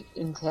know what it would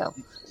entail.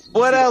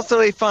 What else do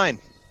they find?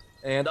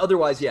 And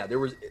otherwise, yeah, there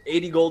was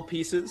 80 gold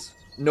pieces.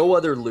 No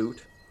other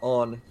loot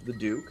on the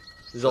Duke.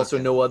 There's also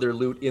Okay. no other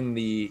loot in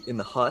the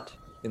hut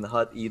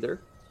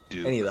either.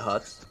 Dude. Any of the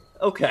huts.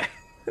 Okay,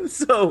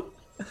 so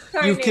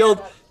Sorry, you've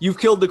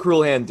killed the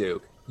Cruel Hand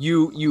Duke.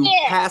 You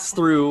pass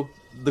through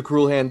the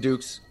Cruel Hand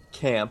Duke's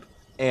camp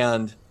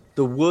and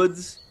the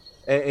woods,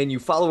 and you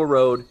follow a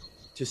road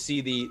to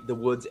see the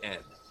woods end.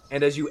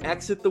 And as you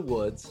exit the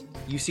woods,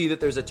 you see that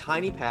there's a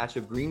tiny patch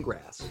of green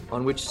grass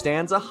on which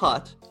stands a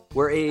hut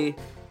where a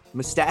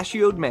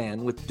mustachioed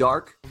man with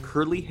dark,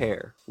 curly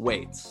hair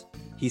waits.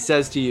 He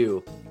says to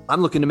you,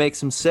 "I'm looking to make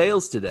some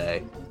sales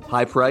today.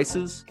 High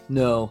prices?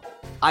 No,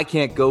 I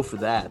can't go for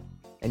that."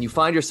 And you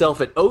find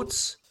yourself at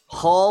Oates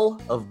Hall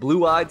of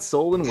Blue-Eyed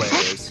Soul and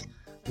Wares.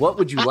 What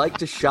would you like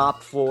to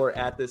shop for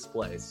at this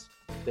place?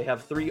 They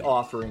have 3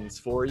 offerings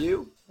for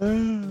you.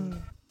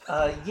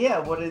 Yeah,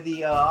 what are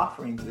the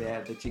offerings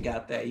there that you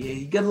got there?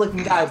 You're a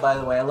good-looking guy, by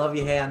the way. I love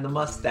your hair and the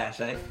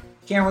mustache. I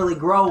can't really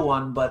grow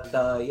one, but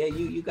yeah,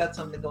 you got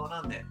something going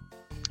on there.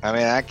 I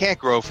mean, I can't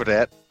grow for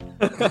that.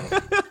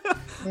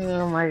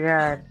 Oh my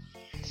god.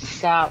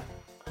 Stop.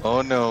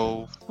 Oh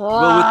no.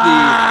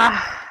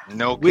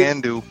 No with-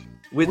 can do.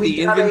 With We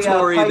the got a,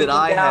 inventory fight that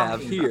I it down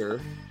have here.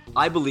 here,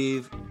 I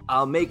believe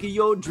I'll make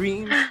your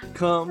dreams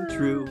come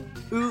true.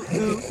 Ooh,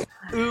 ooh,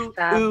 ooh,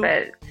 Stop ooh.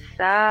 it.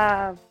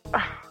 Stop.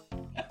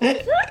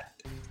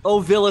 Oh,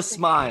 Villa,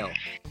 smile.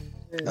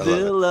 love it.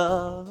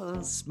 Villa,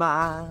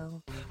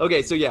 smile.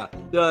 Okay, so yeah,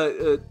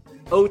 the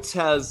Oates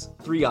has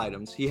 3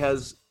 items. He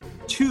has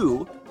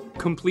 2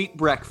 complete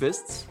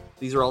breakfasts.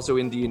 These are also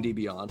in D&D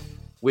Beyond,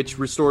 which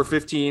restore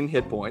 15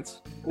 hit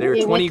points. They're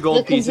Wait, 20 what's gold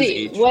the pieces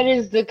complete- each. What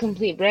is the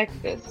complete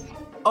breakfast?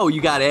 Oh,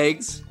 you got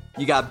eggs,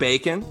 you got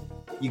bacon,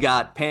 you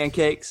got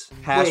pancakes,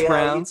 hash Wait,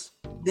 browns,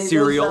 those,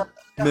 cereal,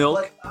 milk,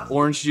 blood sausage?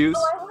 orange juice.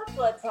 Oh, I love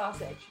blood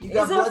sausage. You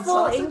got Is it blood full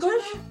sausage in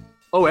English? there?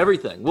 Oh,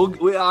 everything.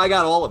 I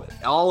got all of it.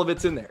 All of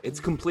it's in there. It's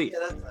complete. Yeah,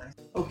 that's nice.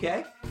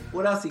 Okay.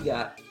 What else you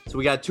got? So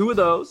we got 2 of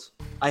those.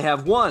 I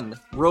have 1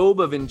 robe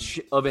of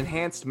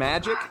enhanced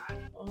magic.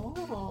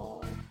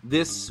 Oh.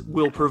 This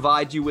will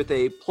provide you with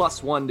a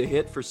 +1 to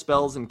hit for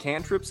spells and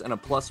cantrips and a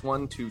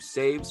 +1 to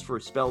saves for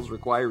spells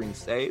requiring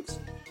saves.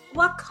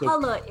 What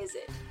color is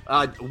it?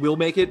 We'll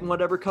make it in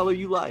whatever color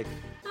you like.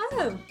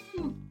 Oh.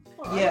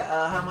 All right.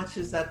 Yeah, how much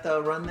is that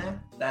run there?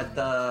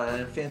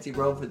 That fancy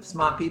robe for the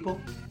smart people?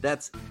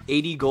 That's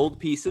 80 gold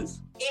pieces.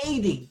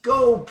 80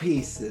 gold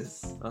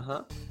pieces.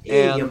 Uh-huh.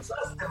 Hey, And- you're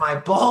busting my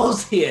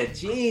balls here.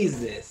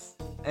 Jesus.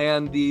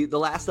 And the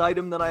last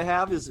item that I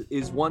have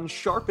is 1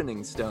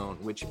 sharpening stone,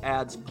 which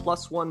adds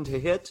 +1 to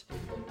hit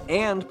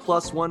and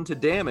 +1 to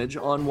damage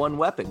on 1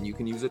 weapon. You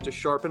can use it to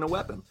sharpen a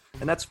weapon.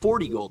 And that's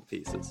 40 gold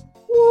pieces.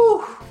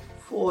 Woo!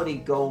 40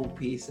 gold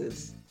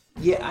pieces.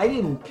 Yeah, I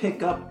didn't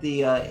pick up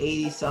the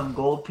 80-some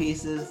gold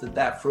pieces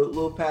that Fruit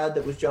Loop had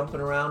that was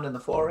jumping around in the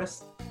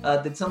forest.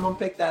 Did someone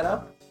pick that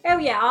up? Oh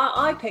yeah,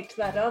 I picked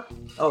that up.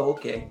 Oh,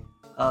 okay.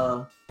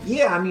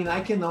 Yeah, I mean, I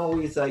can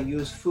always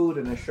use food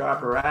and a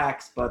sharper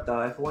axe, but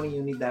if one of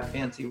you need that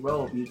fancy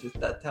robe, you just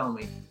tell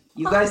me.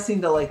 You guys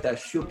seem to like to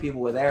shoot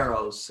people with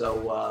arrows,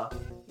 so,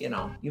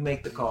 you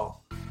make the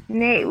call.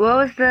 Nate, what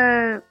was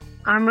the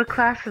armor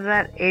class of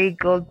that 80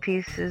 gold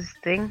pieces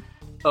thing?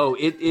 Oh,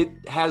 it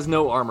has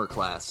no armor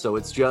class, so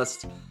it's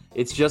just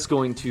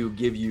going to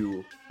give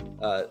you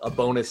a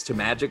bonus to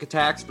magic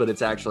attacks, but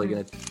it's actually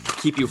going to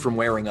keep you from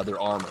wearing other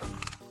armor.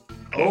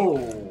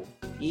 Oh,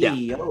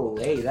 Yeah. oh,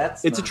 hey,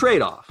 that's It's a nice.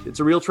 trade-off. It's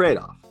a real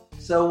trade-off.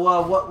 So,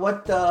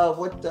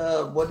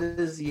 what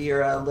is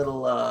your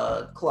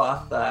little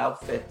cloth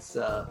outfits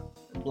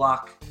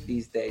block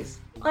these days?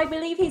 I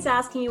believe he's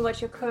asking you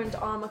what your current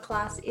armor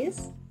class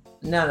is.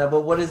 No,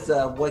 but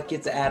what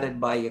gets added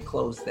by your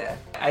clothes there?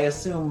 I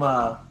assume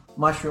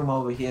Mushroom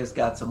over here's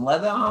got some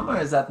leather armor.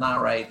 Is that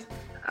not right?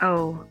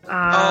 Oh,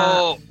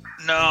 Oh,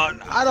 no,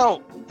 I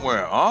don't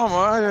wear armor.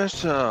 I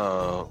just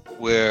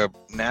wear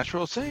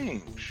natural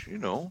things,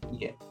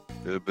 Yeah.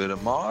 A little bit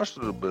of moss, a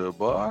little bit of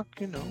bark,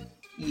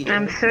 Yeah.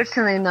 I'm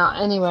certainly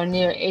not anywhere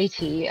near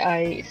 80.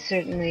 I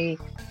certainly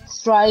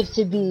strive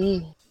to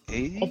be at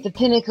 80? the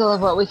pinnacle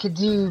of what we could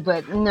do,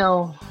 but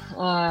no,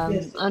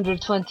 Yes. under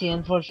 20,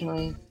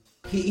 unfortunately.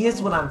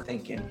 Here's what I'm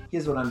thinking.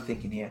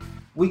 Here.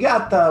 We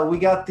got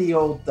the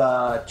old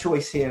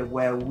choice here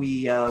where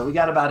we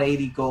got about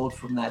 80 gold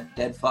from that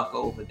dead fuck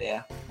over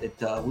there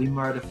that we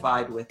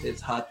murdered with his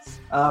huts.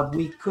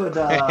 We could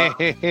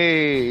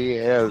Hey,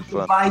 that was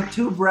fun. buy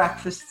 2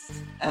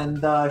 breakfasts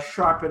and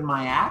sharpen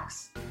my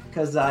axe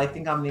because I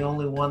think I'm the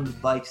only one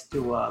that likes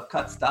to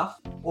cut stuff.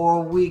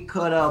 Or we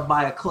could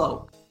buy a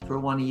cloak for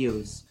one of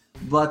yous.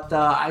 But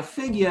I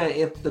figure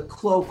if the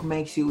cloak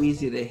makes you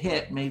easy to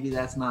hit, maybe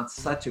that's not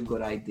such a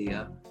good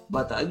idea.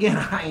 But again,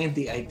 I ain't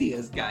the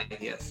ideas guy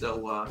here, so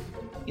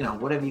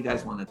whatever you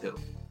guys want to do.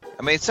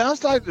 I mean, it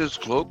sounds like this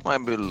cloak might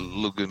be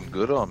looking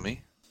good on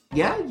me.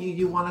 Yeah,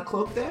 you want a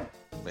cloak there?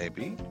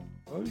 Maybe.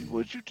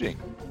 What you think?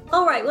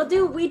 All right,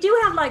 we do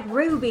have like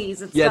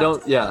rubies and Yeah,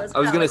 stuff. I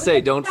was gonna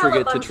say, don't Sell a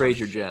forget to bunch trade of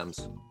your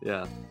gems.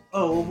 Yeah.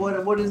 Oh,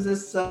 what does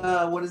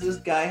this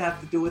guy have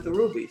to do with the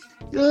rubies?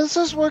 Yeah, let's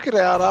just work it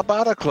out. I'll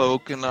buy the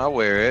cloak and I'll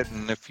wear it,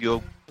 and if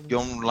you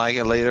don't like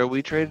it later,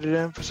 we trade it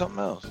in for something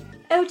else.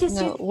 Otis,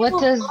 No, you what will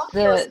does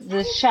offer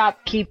the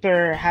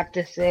shopkeeper have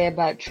to say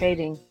about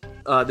trading?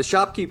 The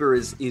shopkeeper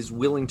is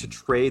willing to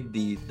trade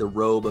the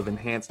robe of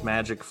enhanced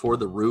magic for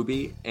the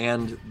ruby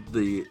and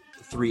the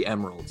 3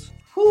 emeralds.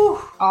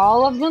 Whew.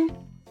 All of them?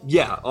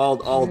 Yeah, all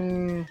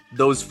Mm,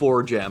 those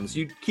 4 gems.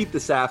 You keep the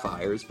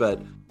sapphires, but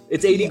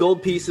it's 80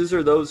 gold pieces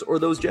or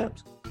those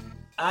gems.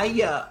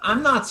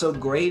 I'm not so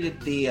great at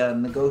the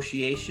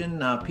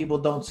negotiation. People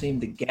don't seem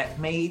to get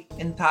me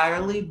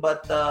entirely,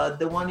 but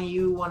the one of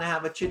you want to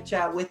have a chit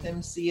chat with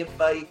him, see if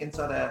you can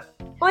sort of.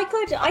 I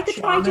could try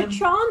Charm to him?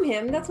 charm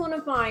him. That's one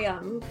of my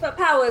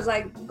powers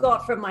I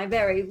got from my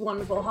very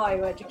wonderful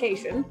higher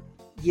education.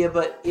 Yeah,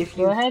 but if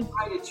you Go ahead.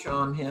 try to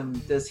charm him,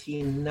 does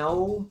he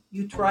know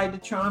you tried to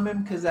charm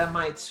him? Because that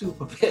might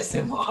super piss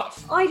him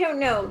off. I don't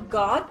know.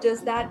 God,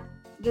 does that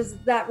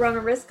run a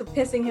risk of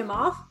pissing him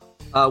off?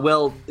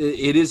 Well,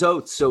 it is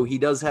Oates, so he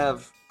does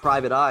have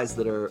private eyes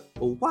that are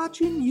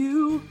watching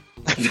you.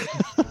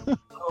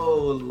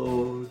 Oh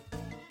Lord,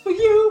 for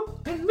you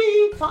and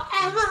me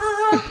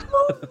forever.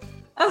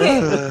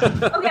 Okay,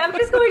 okay. I'm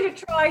just going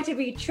to try to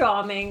be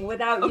charming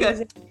without Okay.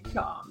 using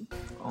charm.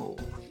 Oh,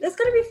 It's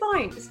gonna be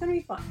fine. It's gonna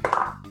be fine.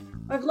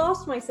 I've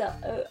lost myself.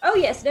 Oh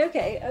yes.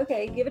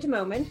 Okay. Give it a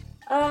moment.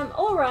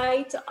 All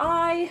right.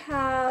 I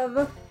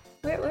have.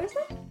 Where is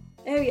it?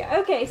 Oh yeah.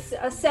 Okay.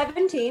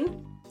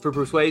 17. For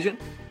persuasion?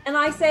 And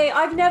I say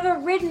I've never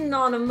ridden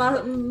on a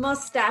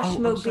mustache Oh,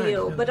 I'm mobile, sorry,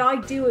 no. but I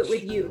do it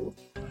with you.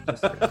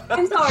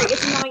 I'm sorry.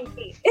 It's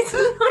 19. It's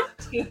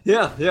 19.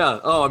 Yeah.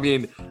 Oh, I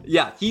mean,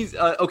 yeah, he's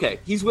okay.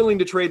 He's willing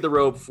to trade the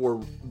robe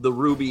for the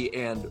ruby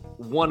and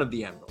one of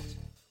the emeralds.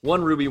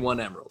 1 ruby, 1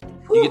 emerald.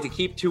 You get to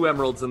keep 2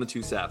 emeralds and the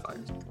 2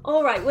 sapphires.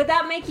 All right, would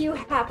that make you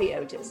happy,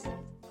 Otis?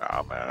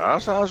 Oh man,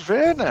 that sounds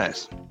very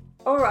nice.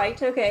 All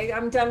right, okay,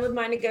 I'm done with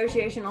my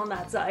negotiation on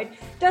that side.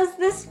 Does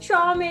this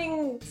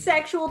charming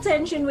sexual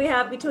tension we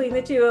have between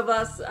the two of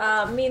us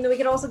mean that we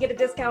could also get a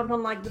discount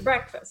on, like, the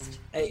breakfast?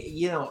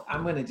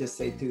 I'm going to just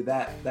say, too,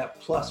 that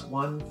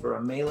 +1 for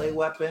a melee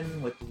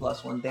weapon with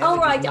 +1 damage. All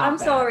right, is not I'm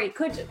bad. sorry.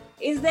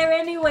 Is there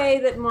any way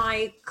that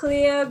my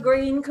clear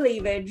green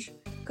cleavage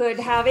could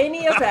have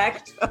any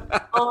effect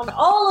on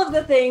all of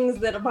the things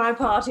that my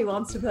party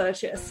wants to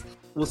purchase?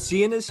 Well,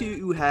 seeing as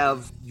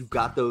you've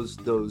got those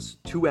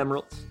 2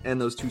 emeralds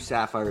and those 2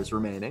 sapphires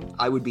remaining,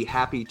 I would be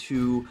happy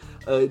to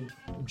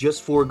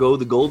just forego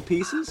the gold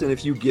pieces, and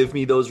if you give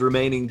me those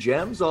remaining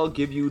gems, I'll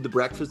give you the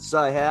breakfasts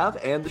I have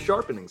and the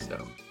sharpening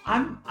stone.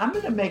 I'm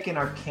going to make an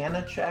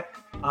Arcana check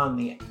on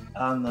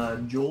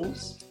the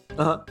jewels.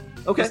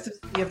 Okay. Just to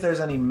see if there's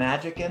any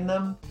magic in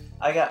them.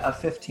 I got a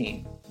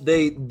 15.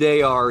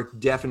 They are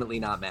definitely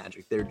not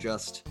magic. They're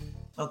just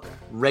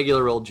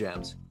regular old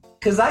gems.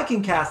 Because I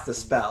can cast a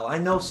spell. I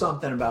know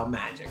something about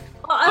magic.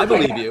 I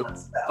believe you.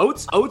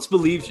 Oates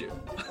believes you.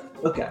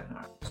 Okay. All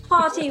right.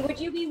 Party, would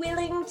you be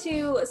willing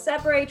to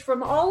separate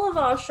from all of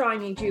our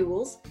shiny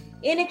jewels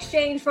in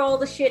exchange for all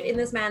the shit in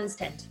this man's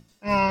tent?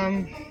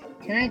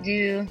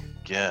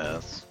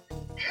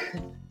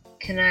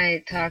 Can I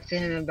talk to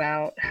him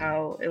about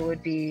how it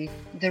would be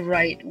the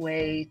right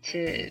way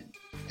to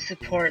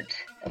support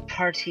a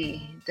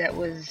party that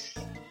was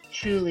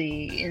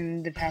truly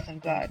in the path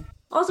of God?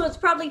 Also, it's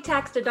probably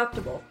tax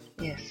deductible.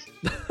 Yes.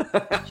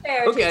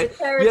 Charity. Okay. It's a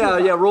charity Yeah.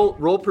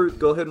 fund.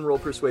 Go ahead and roll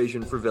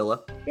persuasion for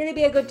Villa. Really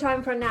be a good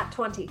time for a nat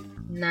 20.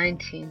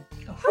 19.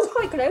 That's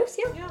quite close,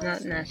 yeah.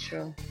 Not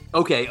natural.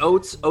 Okay,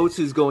 Oates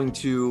is going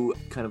to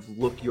kind of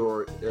look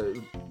your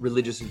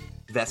religious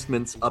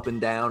vestments up and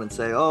down and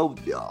say, "Oh,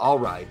 all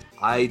right.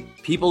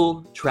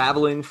 People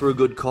traveling for a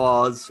good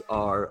cause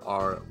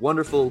are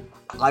wonderful.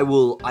 I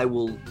will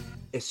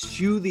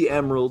eschew the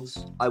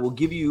emeralds. I will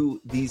give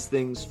you these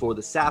things for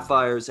the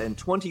sapphires and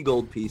 20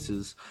 gold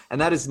pieces, and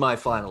that is my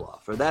final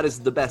offer. That is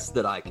the best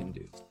that I can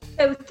do."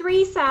 So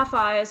 3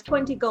 sapphires,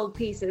 20 gold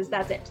pieces,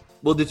 that's it.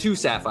 Well, the 2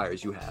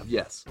 sapphires you have,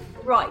 yes,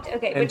 Right,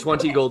 okay. and but-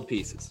 20 okay. gold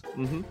pieces.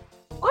 Mm-hmm.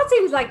 Well, that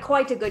seems like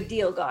quite a good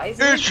deal, guys.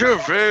 It's a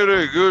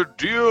very good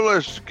deal.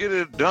 Let's get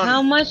it done.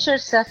 How much are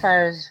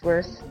sapphires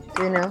worth?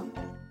 Do you know?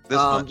 This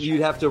much.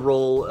 You'd have to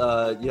roll.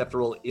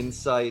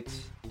 Insight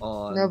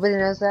on Nobody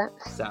knows that?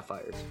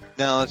 sapphires.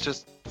 No, let's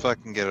just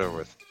fucking get it over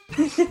with.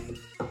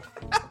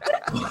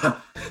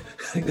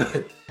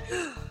 Good.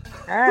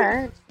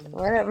 Alright,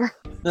 whatever.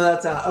 No,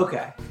 that's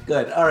okay.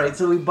 Good. All right.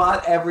 So we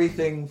bought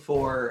everything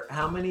for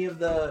how many of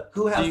the?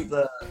 Who has you-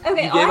 the?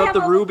 Okay, You gave I up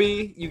the have a-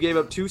 ruby. You gave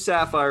up 2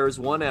 sapphires,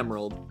 1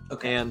 emerald,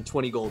 Okay. and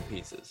 20 gold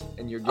pieces.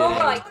 And you're All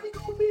getting. right.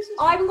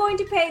 I'm going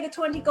to pay the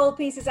 20 gold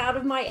pieces out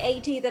of my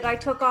 80 that I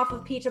took off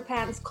of Peter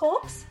Pan's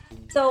corpse.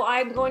 So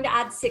I'm going to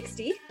add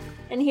 60.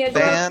 And here's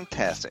your...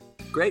 Fantastic.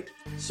 Great.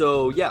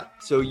 So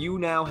you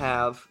now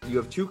have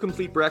 2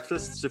 complete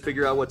breakfasts to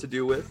figure out what to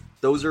do with.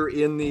 Those are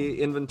in the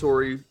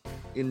inventory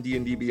in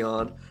D&D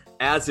Beyond,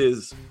 as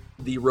is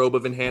the robe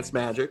of enhanced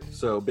magic.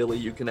 So Billy,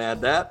 you can add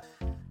that.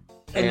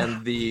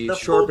 And the full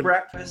sharpened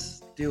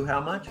breakfast do how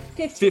much?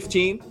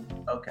 15.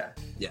 Okay.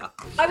 Yeah.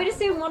 I would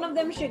assume one of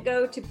them should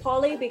go to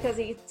Polly because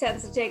he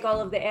tends to take all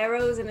of the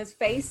arrows in his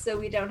face, so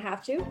we don't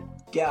have to.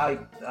 Yeah,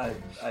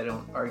 I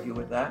don't argue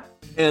with that.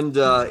 And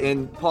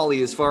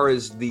Polly, as far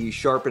as the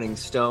sharpening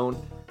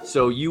stone,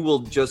 so you will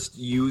just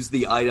use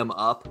the item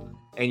up,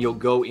 and you'll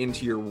go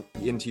into your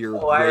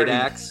Oh, I great already-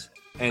 axe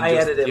and I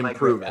just edited my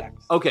improve great it.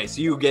 axe. Okay,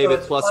 so you gave So it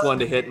it's plus plus 1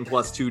 to 1 hit and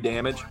plus 2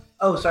 damage.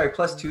 Oh, sorry.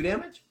 Plus 2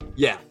 damage.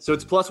 Yeah, so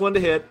it's plus 1 to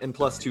hit and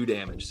plus 2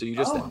 damage. So you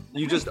just Oh.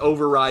 you just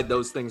override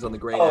those things on the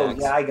great Oh, axe,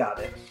 yeah, I got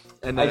it.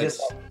 and then I it's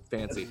just-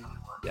 fancy.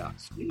 Yeah.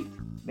 Sweet.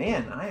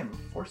 Man, I am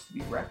a force to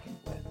be reckoned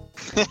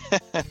with.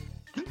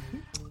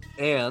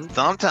 And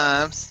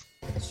Sometimes.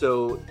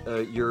 so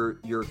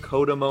your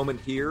coda moment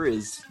here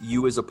is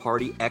you as a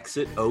party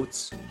exit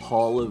Oates'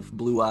 Hall of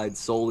Blue-Eyed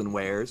Soul and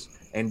Wares,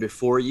 and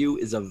before you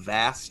is a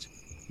vast,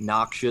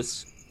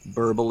 noxious,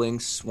 burbling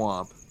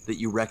swamp that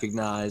you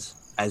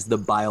recognize as the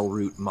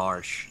Bileroot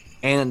Marsh.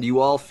 And you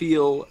all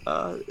feel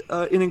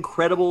an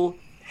incredible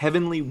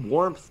heavenly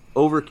warmth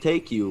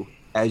overtake you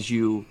as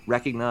you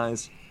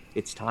recognize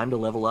it's time to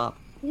level up.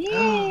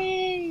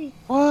 Yay!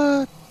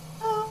 What?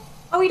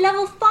 Are we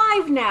level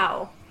 5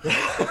 now?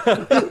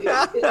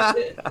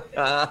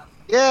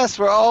 Yes,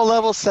 we're all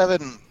level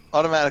 7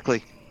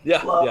 automatically.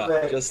 Yeah, Love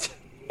it. just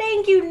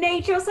Thank you,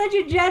 nature. Such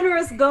a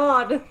generous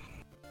god.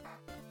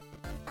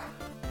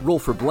 Roll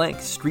for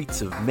Blank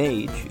Streets of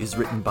Mage is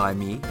written by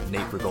me,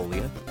 Nate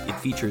Regolia. It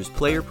features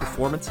player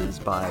performances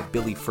by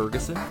Billy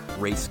Ferguson,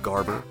 Race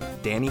Garber,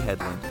 Danny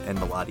Headland, and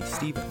Melody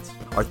Stevens.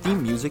 Our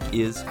theme music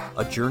is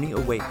A Journey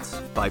Awaits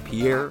by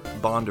Pierre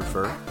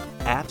Bonderfer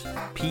at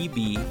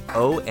PBONDOER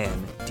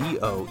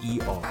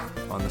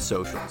on the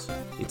socials.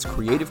 It's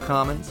Creative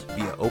Commons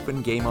via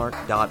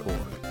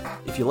opengameart.org.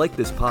 If you like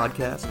this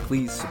podcast,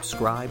 please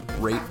subscribe,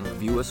 rate, and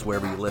review us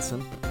wherever you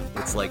listen.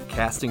 It's like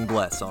casting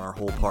Bless on our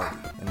whole party,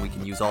 and we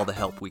can use all the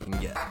help we can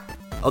get.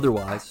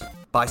 Otherwise,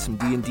 buy some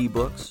D&D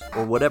books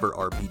or whatever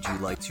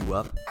RPG lights you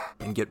up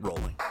and get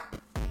rolling.